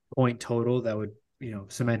guess, point total that would,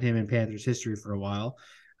 cement him in Panthers history for a while.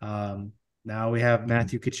 Now we have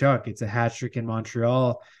Matthew Tkachuk. It's a hat trick in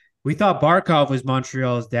Montreal. We thought Barkov was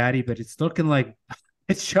Montreal's daddy, but it's looking like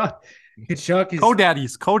Tkachuk. Tkachuk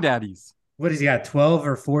is co-daddies. What has he got? 12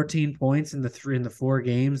 or 14 points in the 4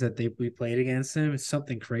 games that we played against him. It's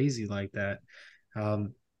something crazy like that.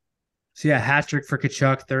 So yeah, hat trick for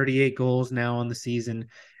Tkachuk, 38 goals now on the season,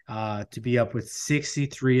 to be up with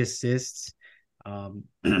 63 assists.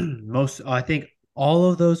 I think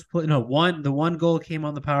all of those the one goal came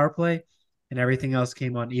on the power play, and everything else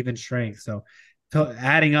came on even strength. So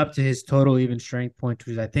adding up to his total even strength point,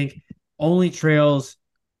 which I think only trails,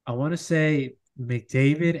 I want to say,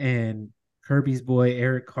 McDavid and Kirby's boy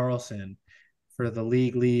Eric Carlson for the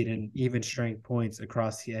league lead in even strength points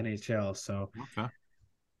across the NHL. So okay.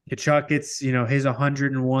 Tkachuk gets, his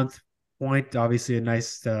 101th point, obviously a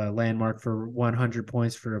nice landmark for 100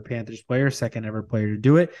 points for a Panthers player, second ever player to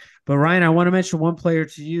do it. But Ryan, I want to mention one player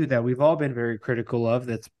to you that we've all been very critical of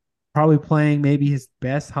that's probably playing maybe his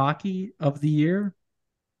best hockey of the year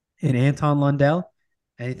in Anton Lundell.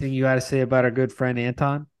 Anything you got to say about our good friend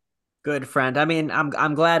Anton? Good friend. I mean,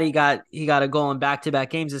 I'm glad he got a goal in back-to-back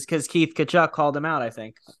games. It's because Keith Tkachuk called him out, I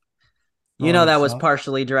think. That was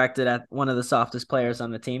partially directed at one of the softest players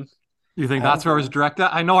on the team. You think that's where it was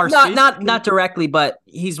directed? I know our not directly, but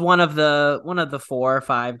he's one of the 4 or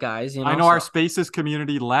 5 guys. I know our Spaces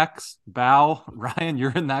community. Lex, Bao, Ryan,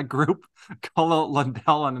 you're in that group. Call out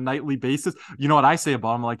Lundell on a nightly basis. You know what I say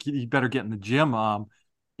about him? Like, he better get in the gym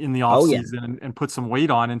in the off season and put some weight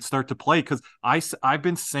on and start to play. Because I've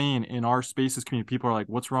been saying in our Spaces community, people are like,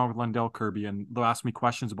 "What's wrong with Lundell, Kirby?" And they'll ask me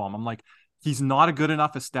questions about him. I'm like, he's not a good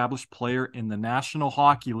enough established player in the National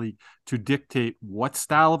Hockey League to dictate what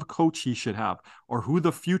style of coach he should have or who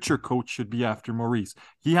the future coach should be after Maurice.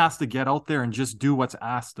 He has to get out there and just do what's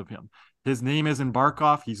asked of him. His name isn't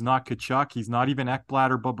Barkov. He's not Tkachuk. He's not even Ekblad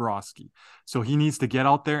or Bobrovsky. So he needs to get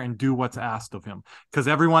out there and do what's asked of him. Because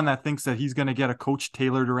everyone that thinks that he's going to get a coach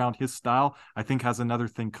tailored around his style, I think has another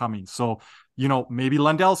thing coming. So, maybe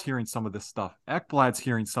Lundell's hearing some of this stuff. Ekblad's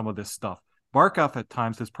hearing some of this stuff. Barkov at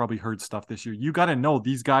times has probably heard stuff this year. You got to know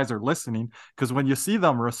these guys are listening, because when you see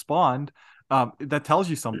them respond, that tells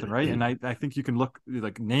you something, right? And I think you can look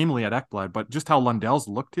namely at Ekblad, but just how Lundell's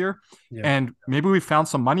looked here. Yeah. And maybe we found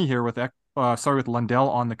some money here with Lundell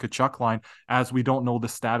on the Tkachuk line, as we don't know the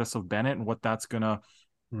status of Bennett and what that's going to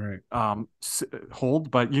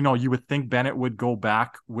hold. But, you would think Bennett would go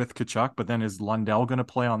back with Tkachuk, but then is Lundell going to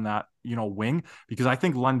play on that, wing? Because I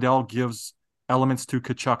think Lundell gives elements to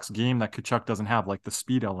Tkachuk's game that Tkachuk doesn't have, like the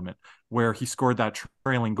speed element, where he scored that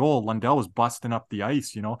trailing goal. Lundell was busting up the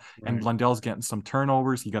ice, and Lundell's getting some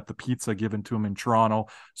turnovers. He got the pizza given to him in Toronto,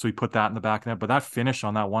 so he put that in the back of net. But that finish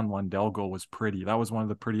on that one Lundell goal was pretty. That was one of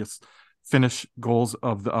the prettiest finish goals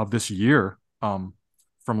of this year from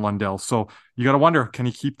Lundell. So you got to wonder, can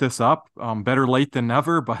he keep this up? Better late than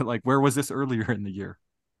never, but where was this earlier in the year?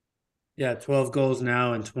 Yeah, 12 goals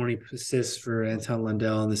now and 20 assists for Anton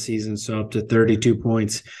Lundell in the season, so up to 32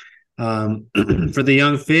 points for the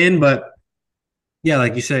young Finn. But yeah,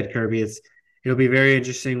 like you said, Kirby, it'll be very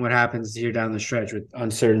interesting what happens here down the stretch with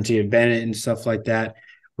uncertainty of Bennett and stuff like that.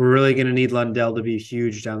 We're really going to need Lundell to be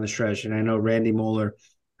huge down the stretch, and I know Randy Moeller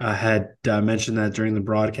had mentioned that during the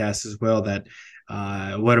broadcast as well, that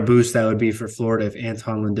what a boost that would be for Florida if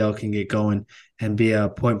Anton Lundell can get going and be a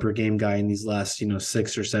point per game guy in these last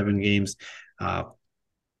 6 or 7 games down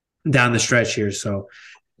the stretch here. So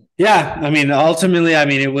yeah, ultimately,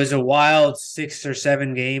 it was a wild 6 or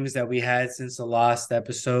 7 games that we had since the last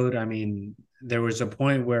episode. There was a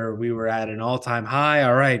point where we were at an all-time high.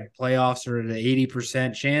 All right, playoffs are at an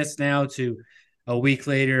 80% chance now, to a week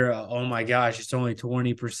later, oh my gosh, it's only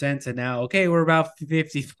 20%, to now, okay, we're about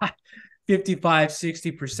 55,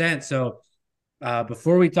 60%. So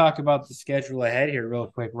before we talk about the schedule ahead here real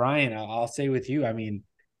quick, Ryan, I'll say with you,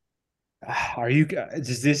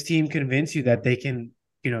 does this team convince you that they can,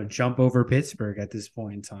 jump over Pittsburgh at this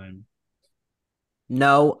point in time?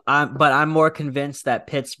 No, but I'm more convinced that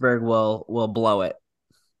Pittsburgh will blow it.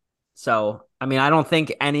 So, I don't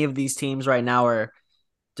think any of these teams right now are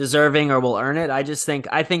deserving or will earn it. I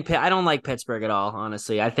don't like Pittsburgh at all,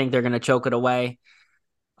 honestly. I think they're going to choke it away.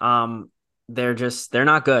 They're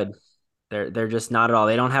not good. They're just not at all.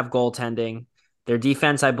 They don't have goaltending. Their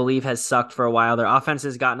defense, I believe, has sucked for a while. Their offense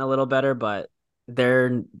has gotten a little better, but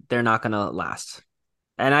they're not going to last.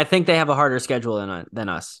 And I think they have a harder schedule than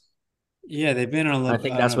us. Yeah, they've been I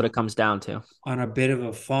think that's what it comes down to. on a bit of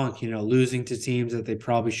a funk, losing to teams that they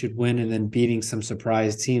probably should win and then beating some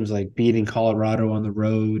surprise teams like beating Colorado on the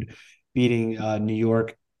road, beating New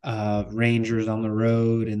York Rangers on the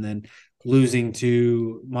road, and then losing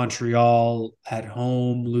to Montreal at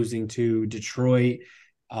home, losing to Detroit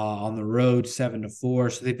on the road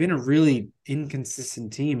 7-4. So they've been a really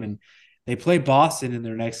inconsistent team, and they play Boston in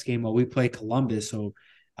their next game while we play Columbus. So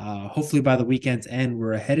hopefully by the weekend's end,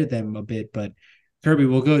 we're ahead of them a bit. But Kirby,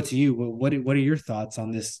 we'll go to you. What are your thoughts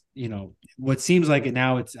on this? What seems like it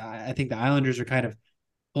now. I think the Islanders are kind of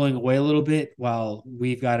pulling away a little bit, while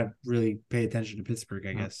we've got to really pay attention to Pittsburgh,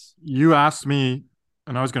 I guess. You asked me,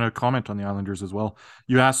 and I was going to comment on the Islanders as well.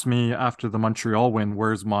 You asked me after the Montreal win,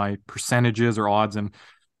 where's my percentages or odds, and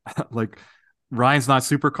like Ryan's not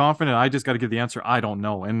super confident. I just got to give the answer. I don't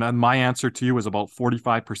know. And then my answer to you is about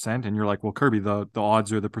 45%. And you're like, well, Kirby, the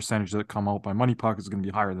odds or the percentage that come out by Money Puck is going to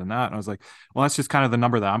be higher than that. And I was like, well, that's just kind of the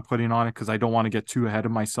number that I'm putting on it because I don't want to get too ahead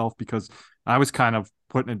of myself because I was kind of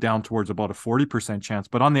putting it down towards about a 40% chance.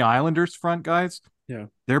 But on the Islanders front, guys, Yeah,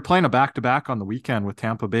 they're playing a back-to-back on the weekend with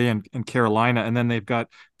Tampa Bay and Carolina. And then they've got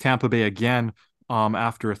Tampa Bay again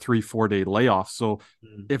after a 3-4 day layoff. So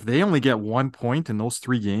if they only get 1 point in those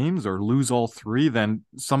 3 games or lose all 3, then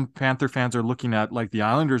some Panther fans are looking at like the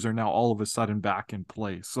Islanders are now all of a sudden back in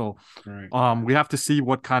play. So we have to see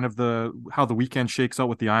what kind of how the weekend shakes out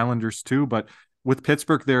with the Islanders too. But with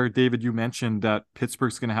Pittsburgh there, David, you mentioned that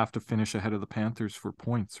Pittsburgh's going to have to finish ahead of the Panthers for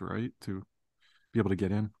points, right? To be able to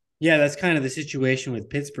get in. Yeah, that's kind of the situation with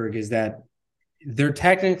Pittsburgh is that they're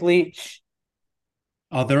technically,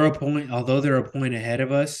 although they're a point ahead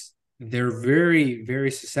of us, they're very,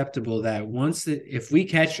 very susceptible that if we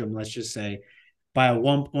catch them, let's just say, by a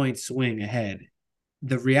 1 point swing ahead,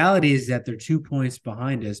 the reality is that they're 2 points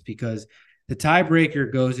behind us because the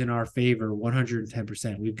tiebreaker goes in our favor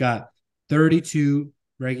 110%. We've got 32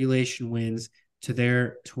 regulation wins to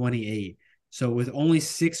their 28. So with only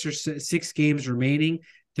six games remaining,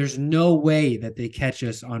 there's no way that they catch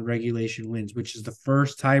us on regulation wins, which is the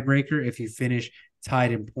first tiebreaker if you finish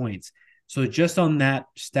tied in points. So just on that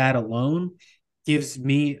stat alone gives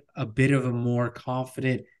me a bit of a more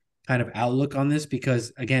confident kind of outlook on this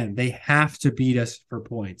because, again, they have to beat us for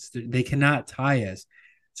points. They cannot tie us.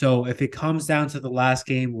 So if it comes down to the last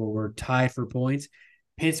game where we're tied for points,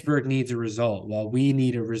 Pittsburgh needs a result while we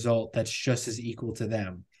need a result that's just as equal to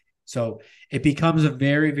them. So it becomes a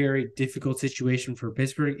very, very difficult situation for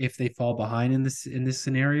Pittsburgh if they fall behind in this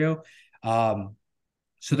scenario.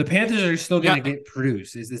 So the Panthers are still going to get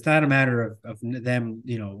produced. It's not a matter of them,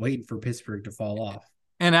 waiting for Pittsburgh to fall off.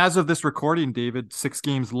 And as of this recording, David, 6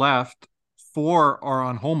 games left, 4 are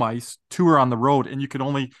on home ice, 2 are on the road, and you can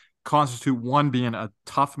only constitute 1 being a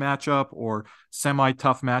tough matchup or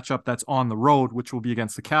semi-tough matchup that's on the road, which will be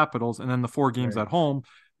against the Capitals, and then the 4 games at home,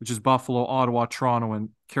 which is Buffalo, Ottawa, Toronto, and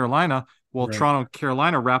Carolina. Well, Toronto and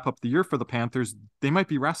Carolina wrap up the year for the Panthers. They might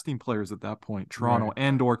be resting players at that point, Toronto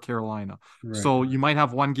and or Carolina. So you might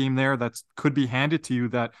have 1 game there that could be handed to you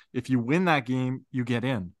that if you win that game, you get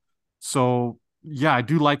in. So, yeah, I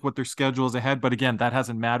do like what their schedule is ahead. But again, that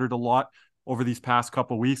hasn't mattered a lot over these past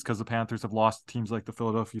couple of weeks because the Panthers have lost teams like the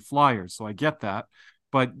Philadelphia Flyers. So I get that.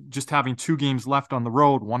 But just having 2 games left on the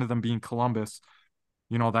road, one of them being Columbus,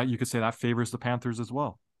 that you could say that favors the Panthers as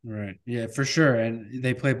well. Right. Yeah, for sure. And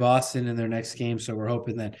they play Boston in their next game. So we're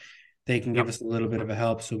hoping that they can give us a little bit of a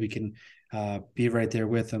help so we can be right there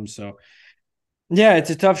with them. So, yeah, it's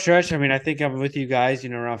a tough stretch. I mean, I think I'm with you guys,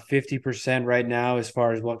 around 50% right now as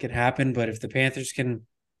far as what could happen. But if the Panthers can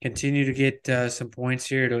continue to get some points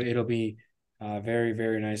here, it'll be very,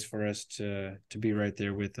 very nice for us to be right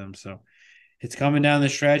there with them. So it's coming down the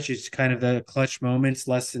stretch. It's kind of the clutch moments,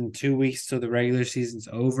 less than 2 weeks till the regular season's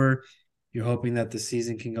over. You're hoping that the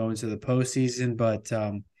season can go into the postseason, but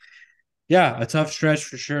a tough stretch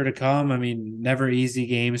for sure to come. I mean, never easy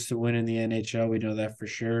games to win in the NHL. We know that for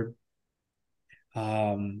sure.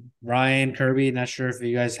 Ryan, Kirby, not sure if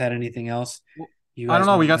you guys had anything else. I don't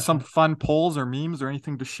know. We got some fun polls or memes or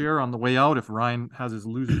anything to share on the way out. If Ryan has his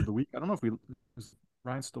loser of the week, I don't know if is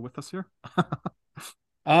Ryan still with us here.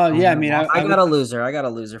 Yeah. I mean, I got a loser. I got a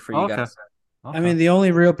loser for you guys. Okay. I mean, the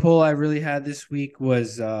only real poll I really had this week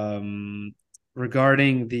was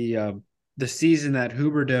regarding the season that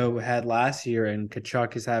Huberdeau had last year and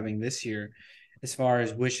Kachuk is having this year, as far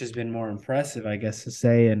as which has been more impressive, I guess to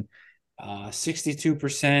say. And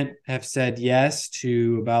 62% have said yes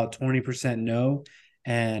to about 20% no,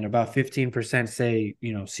 and about 15% say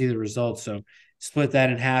see the results. So split that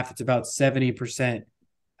in half, it's about 70%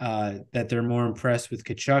 that they're more impressed with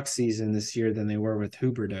Kachuk's season this year than they were with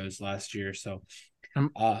Huberdeau's last year. So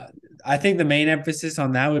I think the main emphasis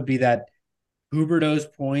on that would be that Huberdeau's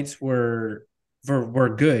points were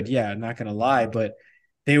good. Yeah, I'm not gonna lie, but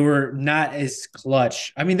they were not as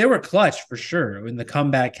clutch. I mean, they were clutch for sure in the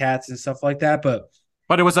comeback cats and stuff like that, but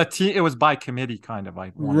it was a team. It was by committee, kind of.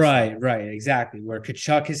 I want to say. right, exactly. Where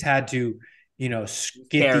Kachuk has had to, get these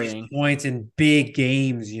Carrying. points in big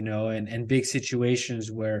games, and big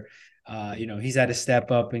situations where, he's had to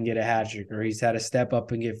step up and get a hat trick, or he's had to step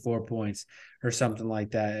up and get 4 points, or something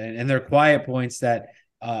like that. And they're quiet points that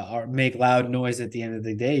make loud noise at the end of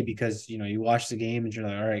the day, because you watch the game and you're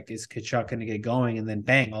like, all right, is Kachuk going to get going? And then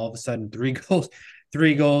bang, all of a sudden 3 goals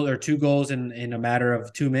or 2 goals in a matter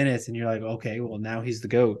of 2 minutes, and you're like, okay, well, now he's the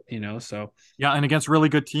GOAT, so Yeah, and against really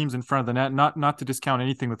good teams in front of the net. Not to discount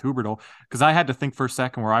anything with Huberdeau, because I had to think for a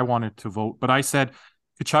second where I wanted to vote, but I said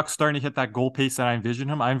Kachuk's starting to hit that goal pace that I envision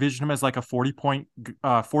him. I envision him as like a 40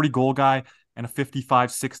 goal guy and a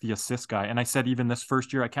 55-60 assist guy. And I said even this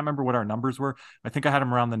first year, I can't remember what our numbers were. I think I had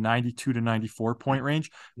him around the 92 to 94 point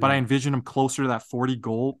range, but I envision him closer to that 40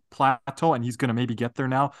 goal plateau, and he's going to maybe get there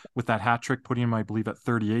now with that hat trick, putting him, I believe, at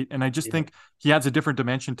 38. And I just think he adds a different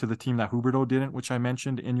dimension to the team that Huberdeau didn't, which I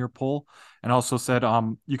mentioned in your poll. And also said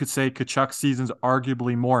you could say Kachuk's season's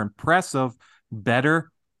arguably more impressive,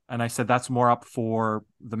 better. And I said that's more up for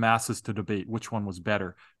the masses to debate which one was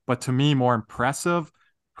better. But to me, more impressive,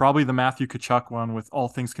 probably the Matthew Tkachuk one, with all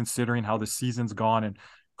things considering how the season's gone and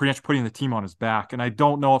pretty much putting the team on his back. And I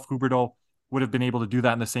don't know if Huberdeau would have been able to do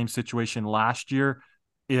that in the same situation last year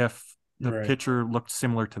if the pitcher looked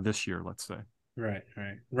similar to this year, let's say. Right.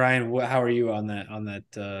 Ryan, how are you on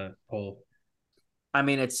that poll? I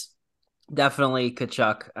mean, it's definitely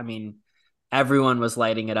Tkachuk. I mean, everyone was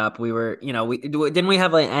lighting it up. We were, didn't we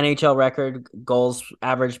have an NHL record goals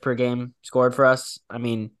average per game scored for us? I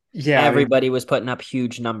mean, yeah, everybody was putting up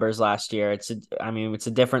huge numbers last year. It's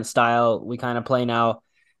a different style we kind of play now.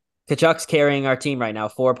 Tkachuk's carrying our team right now,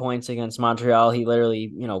 4 points against Montreal. He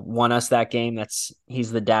literally, won us that game.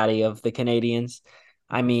 He's the daddy of the Canadians.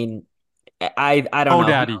 I mean, I don't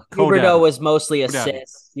know. Huberdeau was mostly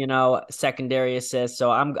assists, secondary assists.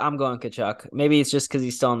 So I'm going Tkachuk. Maybe it's just because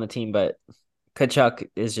he's still on the team, but Tkachuk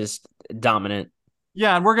is just dominant.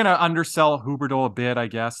 Yeah, and we're going to undersell Huberdeau a bit, I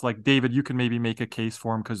guess. Like, David, you can maybe make a case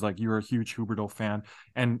for him because, like, you're a huge Huberdeau fan.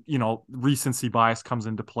 And, recency bias comes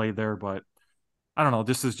into play there. But, I don't know.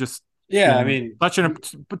 This is just... Yeah, I mean... But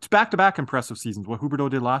back-to-back impressive seasons. What Huberdeau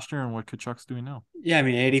did last year and what Tkachuk's doing now. Yeah, I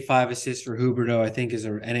mean, 85 assists for Huberdeau, I think, is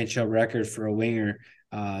an NHL record for a winger.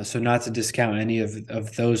 So not to discount any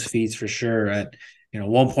of those feats for sure. At,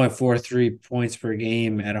 1.43 points per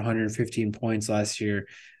game at 115 points last year.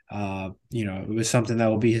 It was something that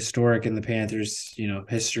will be historic in the Panthers,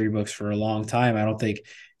 history books for a long time. I don't think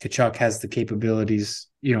Tkachuk has the capabilities,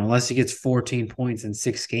 unless he gets 14 points in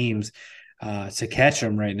 6 games, to catch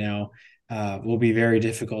him right now. Will be very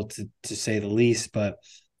difficult to say the least. But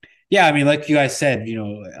yeah, I mean, like you guys said,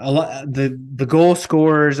 a lot the goal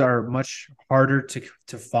scorers are much harder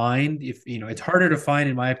to find. If it's harder to find,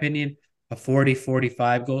 in my opinion, a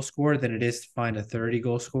 40-45 goal scorer than it is to find a 30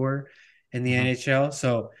 goal scorer in the NHL.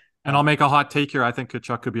 So, and I'll make a hot take here. I think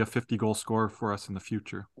Tkachuk could be a 50 goal scorer for us in the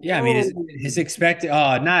future. Yeah, I mean, his expected.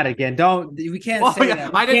 Oh, not again! We can't say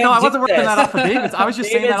that. I didn't know. I wasn't working that off of David's. I was just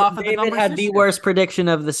saying that off of the numbers. David had the worst prediction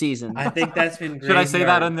of the season. I think that's been. Should I say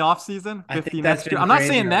that in the off season? 50 next year. I'm not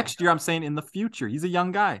saying next year. I'm saying in the future. He's a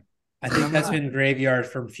young guy. I think that's been graveyard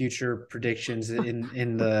from future predictions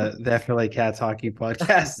in the FLA Cats hockey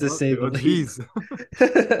podcast, to say the least.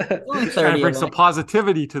 Trying to bring some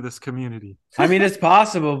positivity to this community. I mean, it's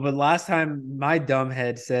possible, but last time my dumb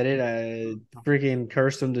head said it, I freaking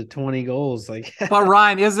cursed him to 20 goals. Like, but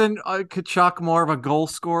Ryan, isn't Tkachuk more of a goal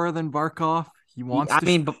scorer than Barkov? He wants. I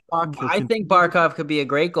think Barkov could be a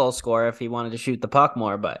great goal scorer if he wanted to shoot the puck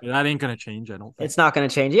more, but that ain't going to change. I don't think it's not going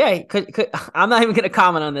to change. Yeah, I'm not even going to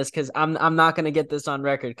comment on this because I'm not going to get this on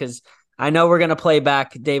record because I know we're going to play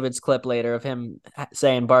back David's clip later of him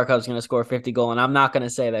saying Barkov's going to score 50 goal, and I'm not going to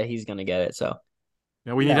say that he's going to get it. So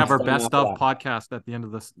yeah, we need to have our best of podcast at the end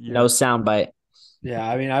of this year. No soundbite. Yeah,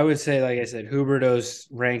 I mean, I would say, like I said, Huberdeau's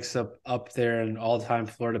ranks up there in all-time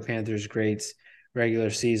Florida Panthers greats regular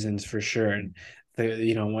seasons for sure. And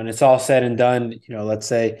when it's all said and done, let's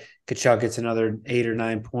say Tkachuk gets another 8 or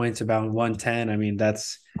 9 points, about 110. I mean,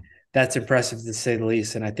 that's impressive to say the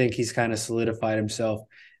least. And I think he's kind of solidified himself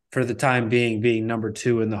for the time being number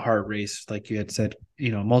 2 in the Hart race, like you had said,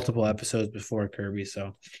 multiple episodes before, Kirby.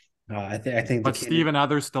 So I think But Steve and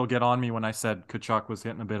others still get on me when I said Kachuk was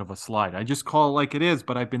hitting a bit of a slide. I just call it like it is,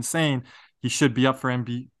 but I've been saying he should be up for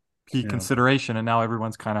MVP consideration, and now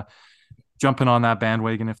everyone's kind of jumping on that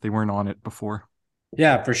bandwagon if they weren't on it before.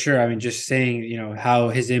 Yeah, for sure. I mean, just saying, how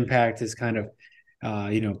his impact has kind of,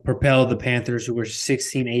 propelled the Panthers, who were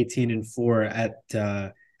 16, 18, and 4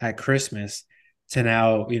 at Christmas, to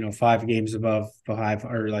now, 5 games above 5,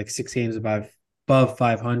 or like 6 games above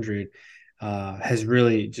 500, has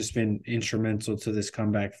really just been instrumental to this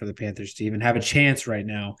comeback for the Panthers to even have a chance right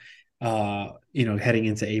now, heading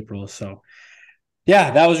into April. So,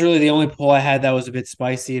 yeah, that was really the only poll I had that was a bit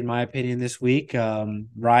spicy in my opinion this week.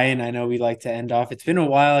 Ryan, I know we like to end off. It's been a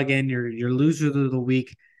while again. Your loser of the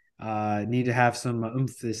week. Need to have some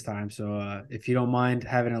oomph this time. So if you don't mind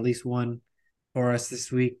having at least one for us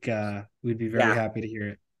this week, we'd be very happy to hear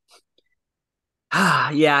it.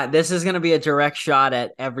 Yeah, this is going to be a direct shot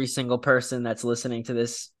at every single person that's listening to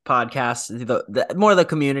this podcast, more the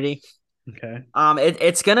community. Okay.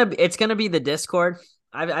 It's gonna be the Discord.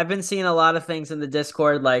 I've been seeing a lot of things in the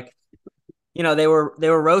Discord, like, they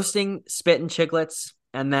were roasting Spit and Chicklets,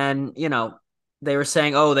 and then, they were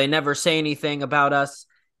saying, oh, they never say anything about us.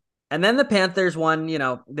 And then the Panthers won,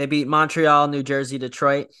 they beat Montreal, New Jersey,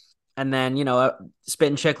 Detroit. And then, Spit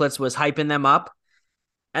and Chicklets was hyping them up.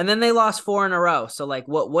 And then they lost 4 in a row. So, like,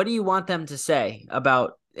 what do you want them to say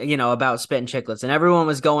about Spit and Chicklets? And everyone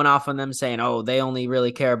was going off on them saying, oh, they only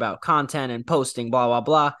really care about content and posting, blah, blah,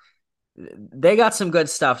 blah. They got some good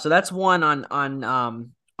stuff. So that's one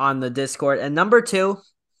on the Discord. And number 2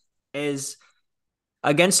 is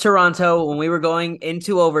against Toronto. When we were going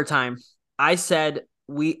into overtime, I said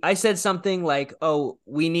something like, oh,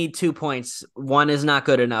 we need 2 points. 1 is not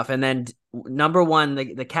good enough. And then number 1,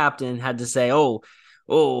 the captain had to say, oh,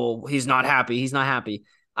 he's not happy. He's not happy.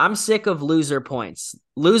 I'm sick of loser points.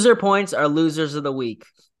 Loser points are losers of the week.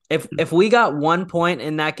 If we got 1 point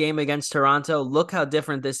in that game against Toronto, look how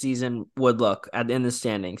different this season would look in the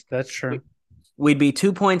standings. That's true. We'd be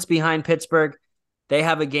 2 points behind Pittsburgh. They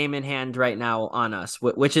have a game in hand right now on us,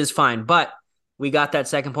 which is fine. But we got that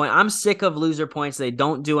second point. I'm sick of loser points. They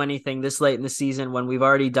don't do anything this late in the season when we've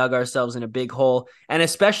already dug ourselves in a big hole. And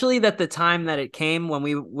especially that the time that it came when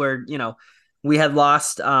we were, we had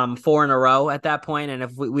lost 4 in a row at that point. And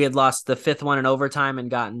if we had lost the 5th one in overtime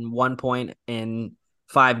and gotten 1 point in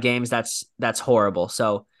 5 games, that's horrible.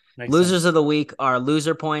 So Makes losers sense. of the week are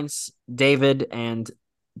loser points, David, and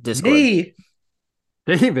Discord. Me?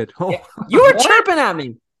 David. Oh. You were chirping at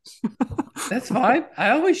me. That's fine. I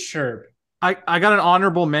always chirp. I got an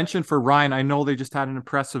honorable mention for Ryan. I know they just had an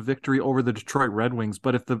impressive victory over the Detroit Red Wings,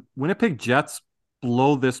 but if the Winnipeg Jets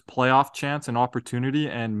blow this playoff chance and opportunity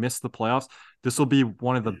and miss the playoffs, this will be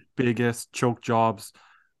one of the biggest choke jobs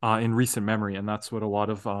in recent memory. And that's what a lot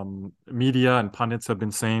of media and pundits have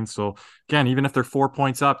been saying. So again, even if they're 4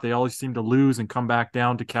 points up, they always seem to lose and come back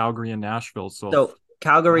down to Calgary and Nashville. So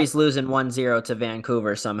Calgary's losing 1-0 to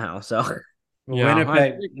Vancouver somehow. So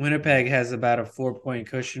yeah, Winnipeg has about a 4-point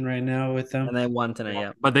cushion right now with them. And they won tonight,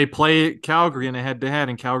 yeah. But they play Calgary in a head-to-head,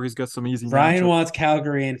 and Calgary's got some easy Ryan matchups. wants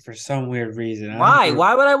Calgary in for some weird reason. Why?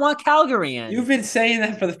 Why would I want Calgary in? You've been saying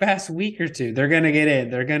that for the past week or two. They're going to get in.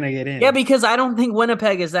 They're going to get in. Yeah, because I don't think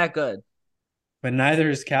Winnipeg is that good. But neither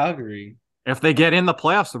is Calgary. If they get in the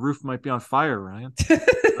playoffs, the roof might be on fire, Ryan.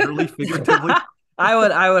 Literally, figuratively.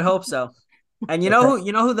 I would hope so. And you know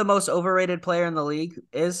who the most overrated player in the league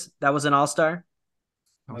is? That was an all-star.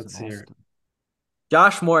 Let's hear it.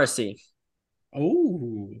 Josh Morrissey.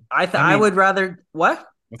 Oh, I would rather what?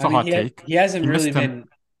 That's a hot take. He hasn't really been.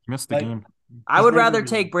 He missed the game. I would rather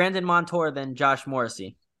take Brandon Montour than Josh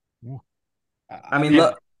Morrissey. I mean,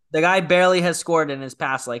 look, the guy barely has scored in his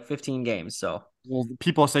past 15 games. So, well,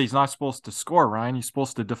 people say he's not supposed to score, Ryan. He's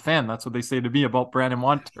supposed to defend. That's what they say to me about Brandon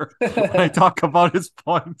Montour when I talk about his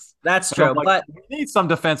points. That's true, but we need some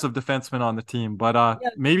defensive defensemen on the team. But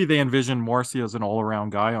maybe they envision Morrissey as an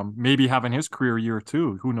all-around guy. Maybe having his career year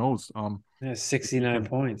too. Who knows? 69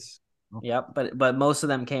 points. Yep, but most of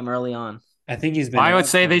them came early on. I think he's been. I would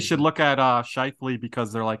say they should look at Scheifele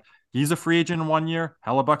because they're like, he's a free agent in 1 year.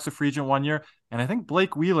 Hellebuck's a free agent 1 year. And I think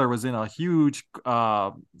Blake Wheeler was in a huge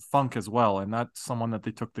funk as well. And that's someone that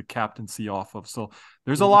they took the captaincy off of. So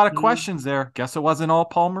there's a lot of questions there. Guess it wasn't all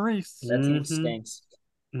Paul Maurice. That team stinks.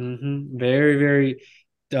 Very, very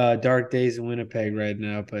dark days in Winnipeg right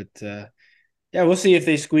now. But yeah, we'll see if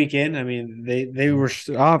they squeak in. I mean, they were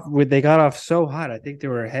off. They got off so hot. I think they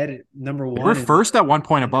were ahead number 1. They were first at one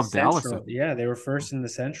point above Dallas. Yeah, they were first in the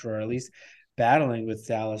Central, or at least battling with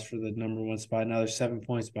Dallas for the number one spot. Now they're 7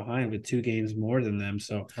 points behind with 2 games more than them.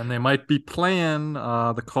 So And they might be playing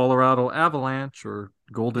the Colorado Avalanche or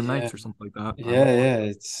Golden yeah, Knights or something like that. yeah.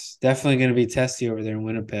 It's definitely going to be testy over there in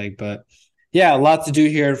Winnipeg. But yeah, a lot to do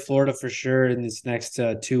here in Florida for sure in this next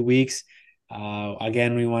 2 weeks.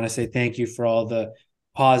 Again, we want to say thank you for all the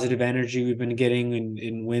positive energy we've been getting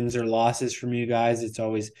in wins or losses from you guys. It's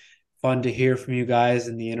always fun to hear from you guys,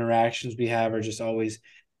 and the interactions we have are just always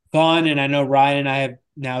fun. And I know Ryan and I have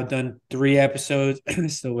now done 3 episodes.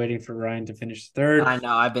 Still waiting for Ryan to finish the third. I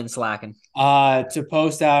know I've been slacking. To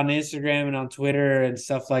post out on Instagram and on Twitter and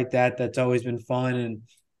stuff like that. That's always been fun.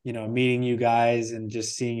 And meeting you guys and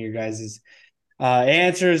just seeing your guys'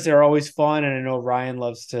 answers, they're always fun. And I know Ryan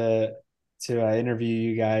loves to interview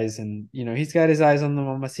you guys, and he's got his eyes on the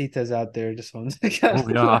mamacitas out there. Just ones. Oh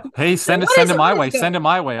yeah. Hey, send it my way. Send it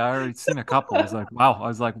my way. I already seen a couple. I was like, wow. I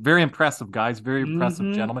was like, very impressive, guys. Very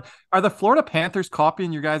impressive, gentlemen. Are the Florida Panthers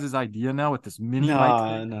copying your guys' idea now with this mini mic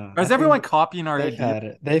thing? No. Or is everyone copying our they've idea? had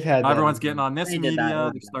it. They've had Now that. everyone's getting on this They did that. media.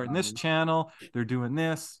 They're starting this channel. They're doing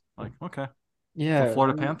this. Like, okay. Yeah. So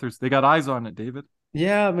Florida Panthers, they got eyes on it, David.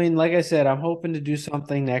 Yeah, I mean, like I said, I'm hoping to do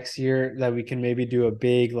something next year that we can maybe do a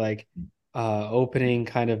big opening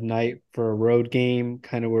kind of night for a road game,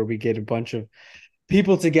 kind of where we get a bunch of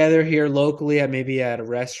people together here locally at maybe at a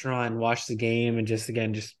restaurant and watch the game, and just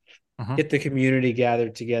get the community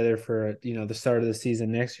gathered together for the start of the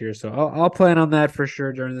season next year. So I'll plan on that for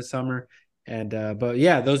sure during the summer. And but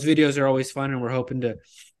yeah, those videos are always fun, and we're hoping to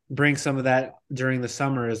bring some of that during the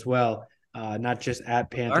summer as well, not just at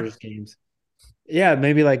Panthers games. Yeah,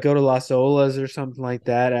 maybe go to Las Olas or something like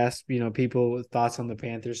that. Ask people with thoughts on the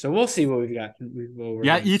Panthers. So we'll see what we've got.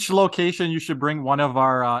 Each location you should bring one of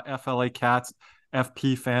our FLA Cats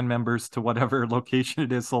FP fan members to whatever location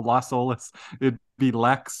it is. So Las Olas, it'd be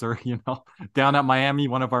Lex, or down at Miami,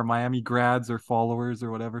 one of our Miami grads or followers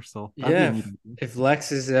or whatever. So yeah, if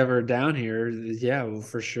Lex is ever down here, yeah, we'll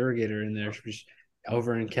for sure get her in there.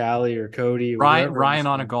 Over in Cali or Cody. Ryan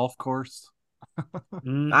on a golf course.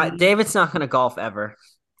 David's not going to golf ever.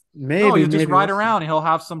 Maybe he'll just ride around. He'll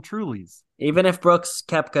have some Trulies. Even if Brooks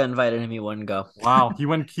Koepka invited him, he wouldn't go. Wow, he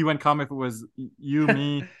wouldn't come if it was you,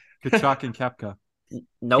 me, Kachuk, and Koepka.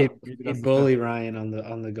 Nope. He'd bully Ryan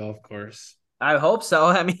on the golf course. I hope so.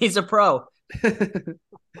 I mean, he's a pro. So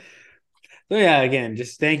yeah, again,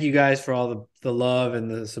 just thank you guys for all the love and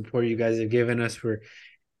the support you guys have given us. We're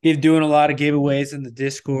doing a lot of giveaways in the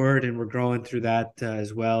Discord, and we're growing through that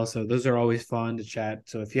as well. So those are always fun to chat.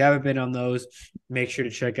 So if you haven't been on those, make sure to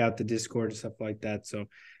check out the Discord and stuff like that. So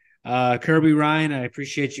Kirby, Ryan, I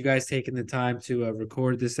appreciate you guys taking the time to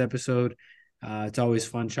record this episode. It's always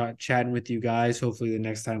fun chatting with you guys. Hopefully the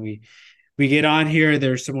next time we get on here,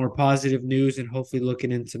 there's some more positive news, and hopefully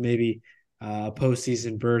looking into maybe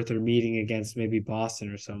postseason berth or meeting against maybe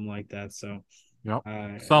Boston or something like that. So yep.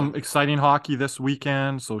 Some exciting hockey this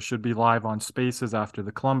weekend, so should be live on Spaces after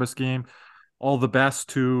the Columbus game. All the best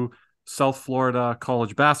to South Florida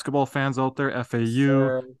college basketball fans out there, FAU,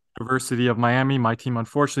 sure. University of Miami. My team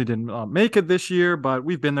unfortunately didn't make it this year, but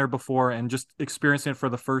we've been there before and just experiencing it for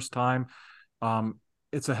the first time.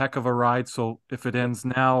 It's a heck of a ride, so if it ends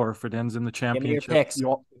now or if it ends in the championship,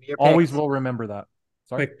 you always will remember that.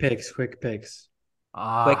 Sorry? Quick picks. Quick picks,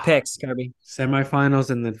 Kirby. Semifinals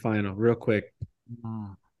and then final, real quick.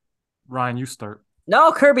 Ryan, you start.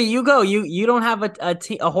 No, Kirby, you go. You don't have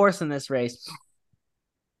a horse in this race.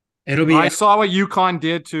 I saw what UConn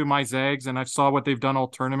did to my Zags, and I saw what they've done all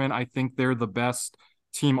tournament. I think they're the best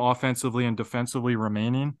team offensively and defensively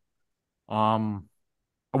remaining.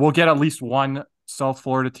 We'll get at least one South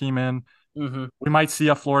Florida team in. Mm-hmm. We might see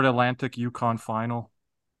a Florida Atlantic UConn final.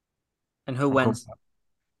 And who wins?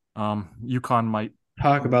 UConn might.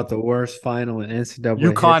 Talk about the worst final in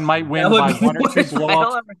NCAA. UConn might win by 1 or 2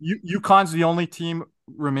 blowouts. UConn's the only team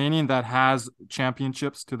remaining that has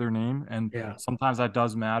championships to their name, and sometimes that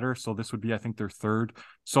does matter. So this would be, I think, their third.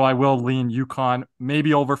 So I will lean UConn,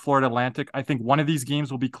 maybe over Florida Atlantic. I think one of these games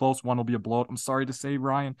will be close. One will be a blowout. I'm sorry to say,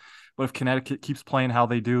 Ryan, but if Connecticut keeps playing how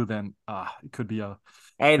they do, then it could be a.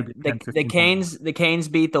 Hey, the Canes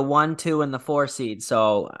beat the 1, 2, and the 4 seed.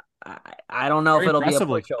 So I don't know if it'll be a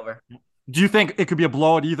pushover. Do you think it could be a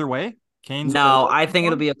blowout either way? Canes? No, I think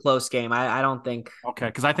it'll be a close game. I don't think. Okay,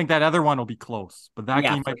 because I think that other one will be close, but that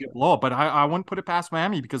game might be a blowout. But I wouldn't put it past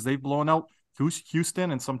Miami because they've blown out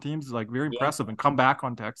Houston and some teams very impressive and come back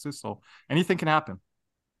on Texas. So anything can happen.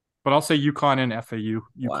 But I'll say UConn and FAU.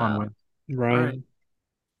 UConn win. Right.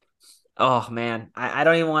 Oh man, I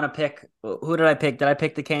don't even want to pick. Who did I pick? Did I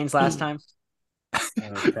pick the Canes last time?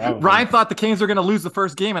 Probably. Ryan thought the Canes were going to lose the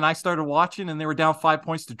first game, and I started watching, and they were down 5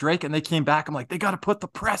 points to Drake, and they came back. I'm like, they got to put the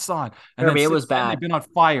press on. And then Kirby, it was since then, they've bad. been on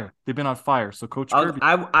fire. They've been on fire. So Coach Kirby,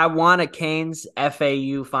 I want a Canes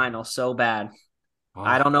FAU final so bad.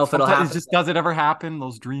 I don't know if it'll sometimes happen. it just does it ever happen?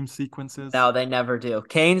 Those dream sequences. No, they never do.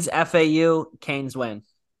 Canes FAU, Canes win.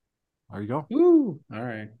 There you go. Ooh, all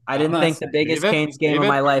right. I didn't think the biggest David? Canes game of David?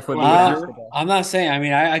 my life would be What was basketball. I'm not saying. I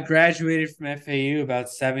mean, I graduated from FAU about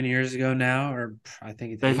 7 years ago now, or I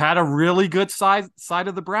think it's They've 8. had a really good side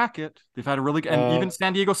of the bracket. They've had a really good, and Oh. even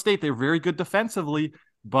San Diego State, they're very good defensively,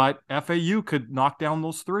 but FAU could knock down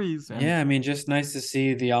those threes. And Yeah, I mean, just nice to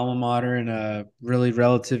see the alma mater in a really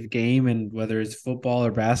relative game, and whether it's football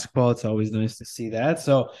or basketball, it's always nice to see that.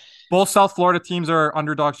 So, both South Florida teams are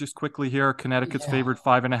underdogs just quickly here. Connecticut's Yeah. favored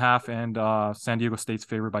 5.5, and San Diego State's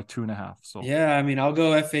favored by 2.5. So yeah, I mean, I'll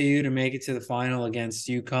go FAU to make it to the final against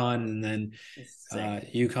UConn, and then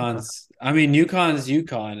UConn's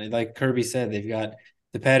UConn. And like Kirby said, they've got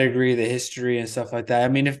the pedigree, the history, and stuff like that. I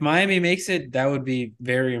mean, if Miami makes it, that would be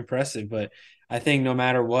very impressive. But I think no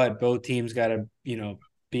matter what, both teams got to,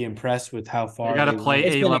 be impressed with how far you got to they play went.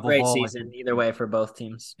 It's been a A-level great ball. season either way for both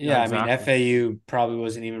teams. Yeah, Yeah, I mean, exactly. FAU probably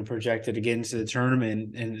wasn't even projected to get into the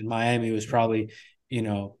tournament, and Miami was probably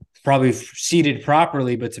seeded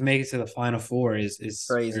properly, but to make it to the Final Four is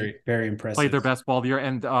Crazy. very, very impressive. Played their best ball of the year,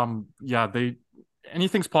 and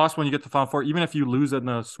anything's possible when you get to Final Four. Even if you lose in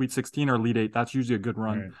the Sweet 16 or Elite Eight, that's usually a good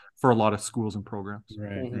run Right. for a lot of schools and programs.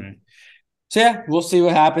 Right, right. So yeah, we'll see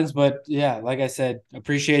what happens. But yeah, like I said,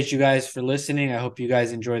 appreciate you guys for listening. I hope you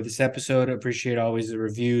guys enjoyed this episode. I appreciate always the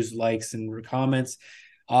reviews, likes, and comments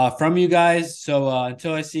from you guys. So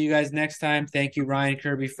until I see you guys next time, thank you, Ryan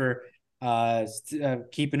Kirby, for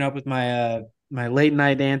keeping up with my my late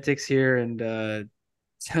night antics here, and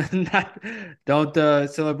don't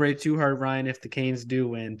celebrate too hard, Ryan, if the Canes do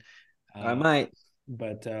win. I might.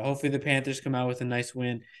 But hopefully the Panthers come out with a nice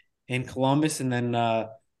win in Columbus, and then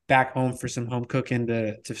back home for some home cooking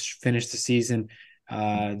to finish the season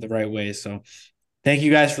the right way. So thank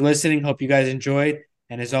you guys for listening. Hope you guys enjoyed.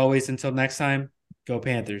 And as always, until next time, go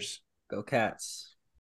Panthers. Go Cats.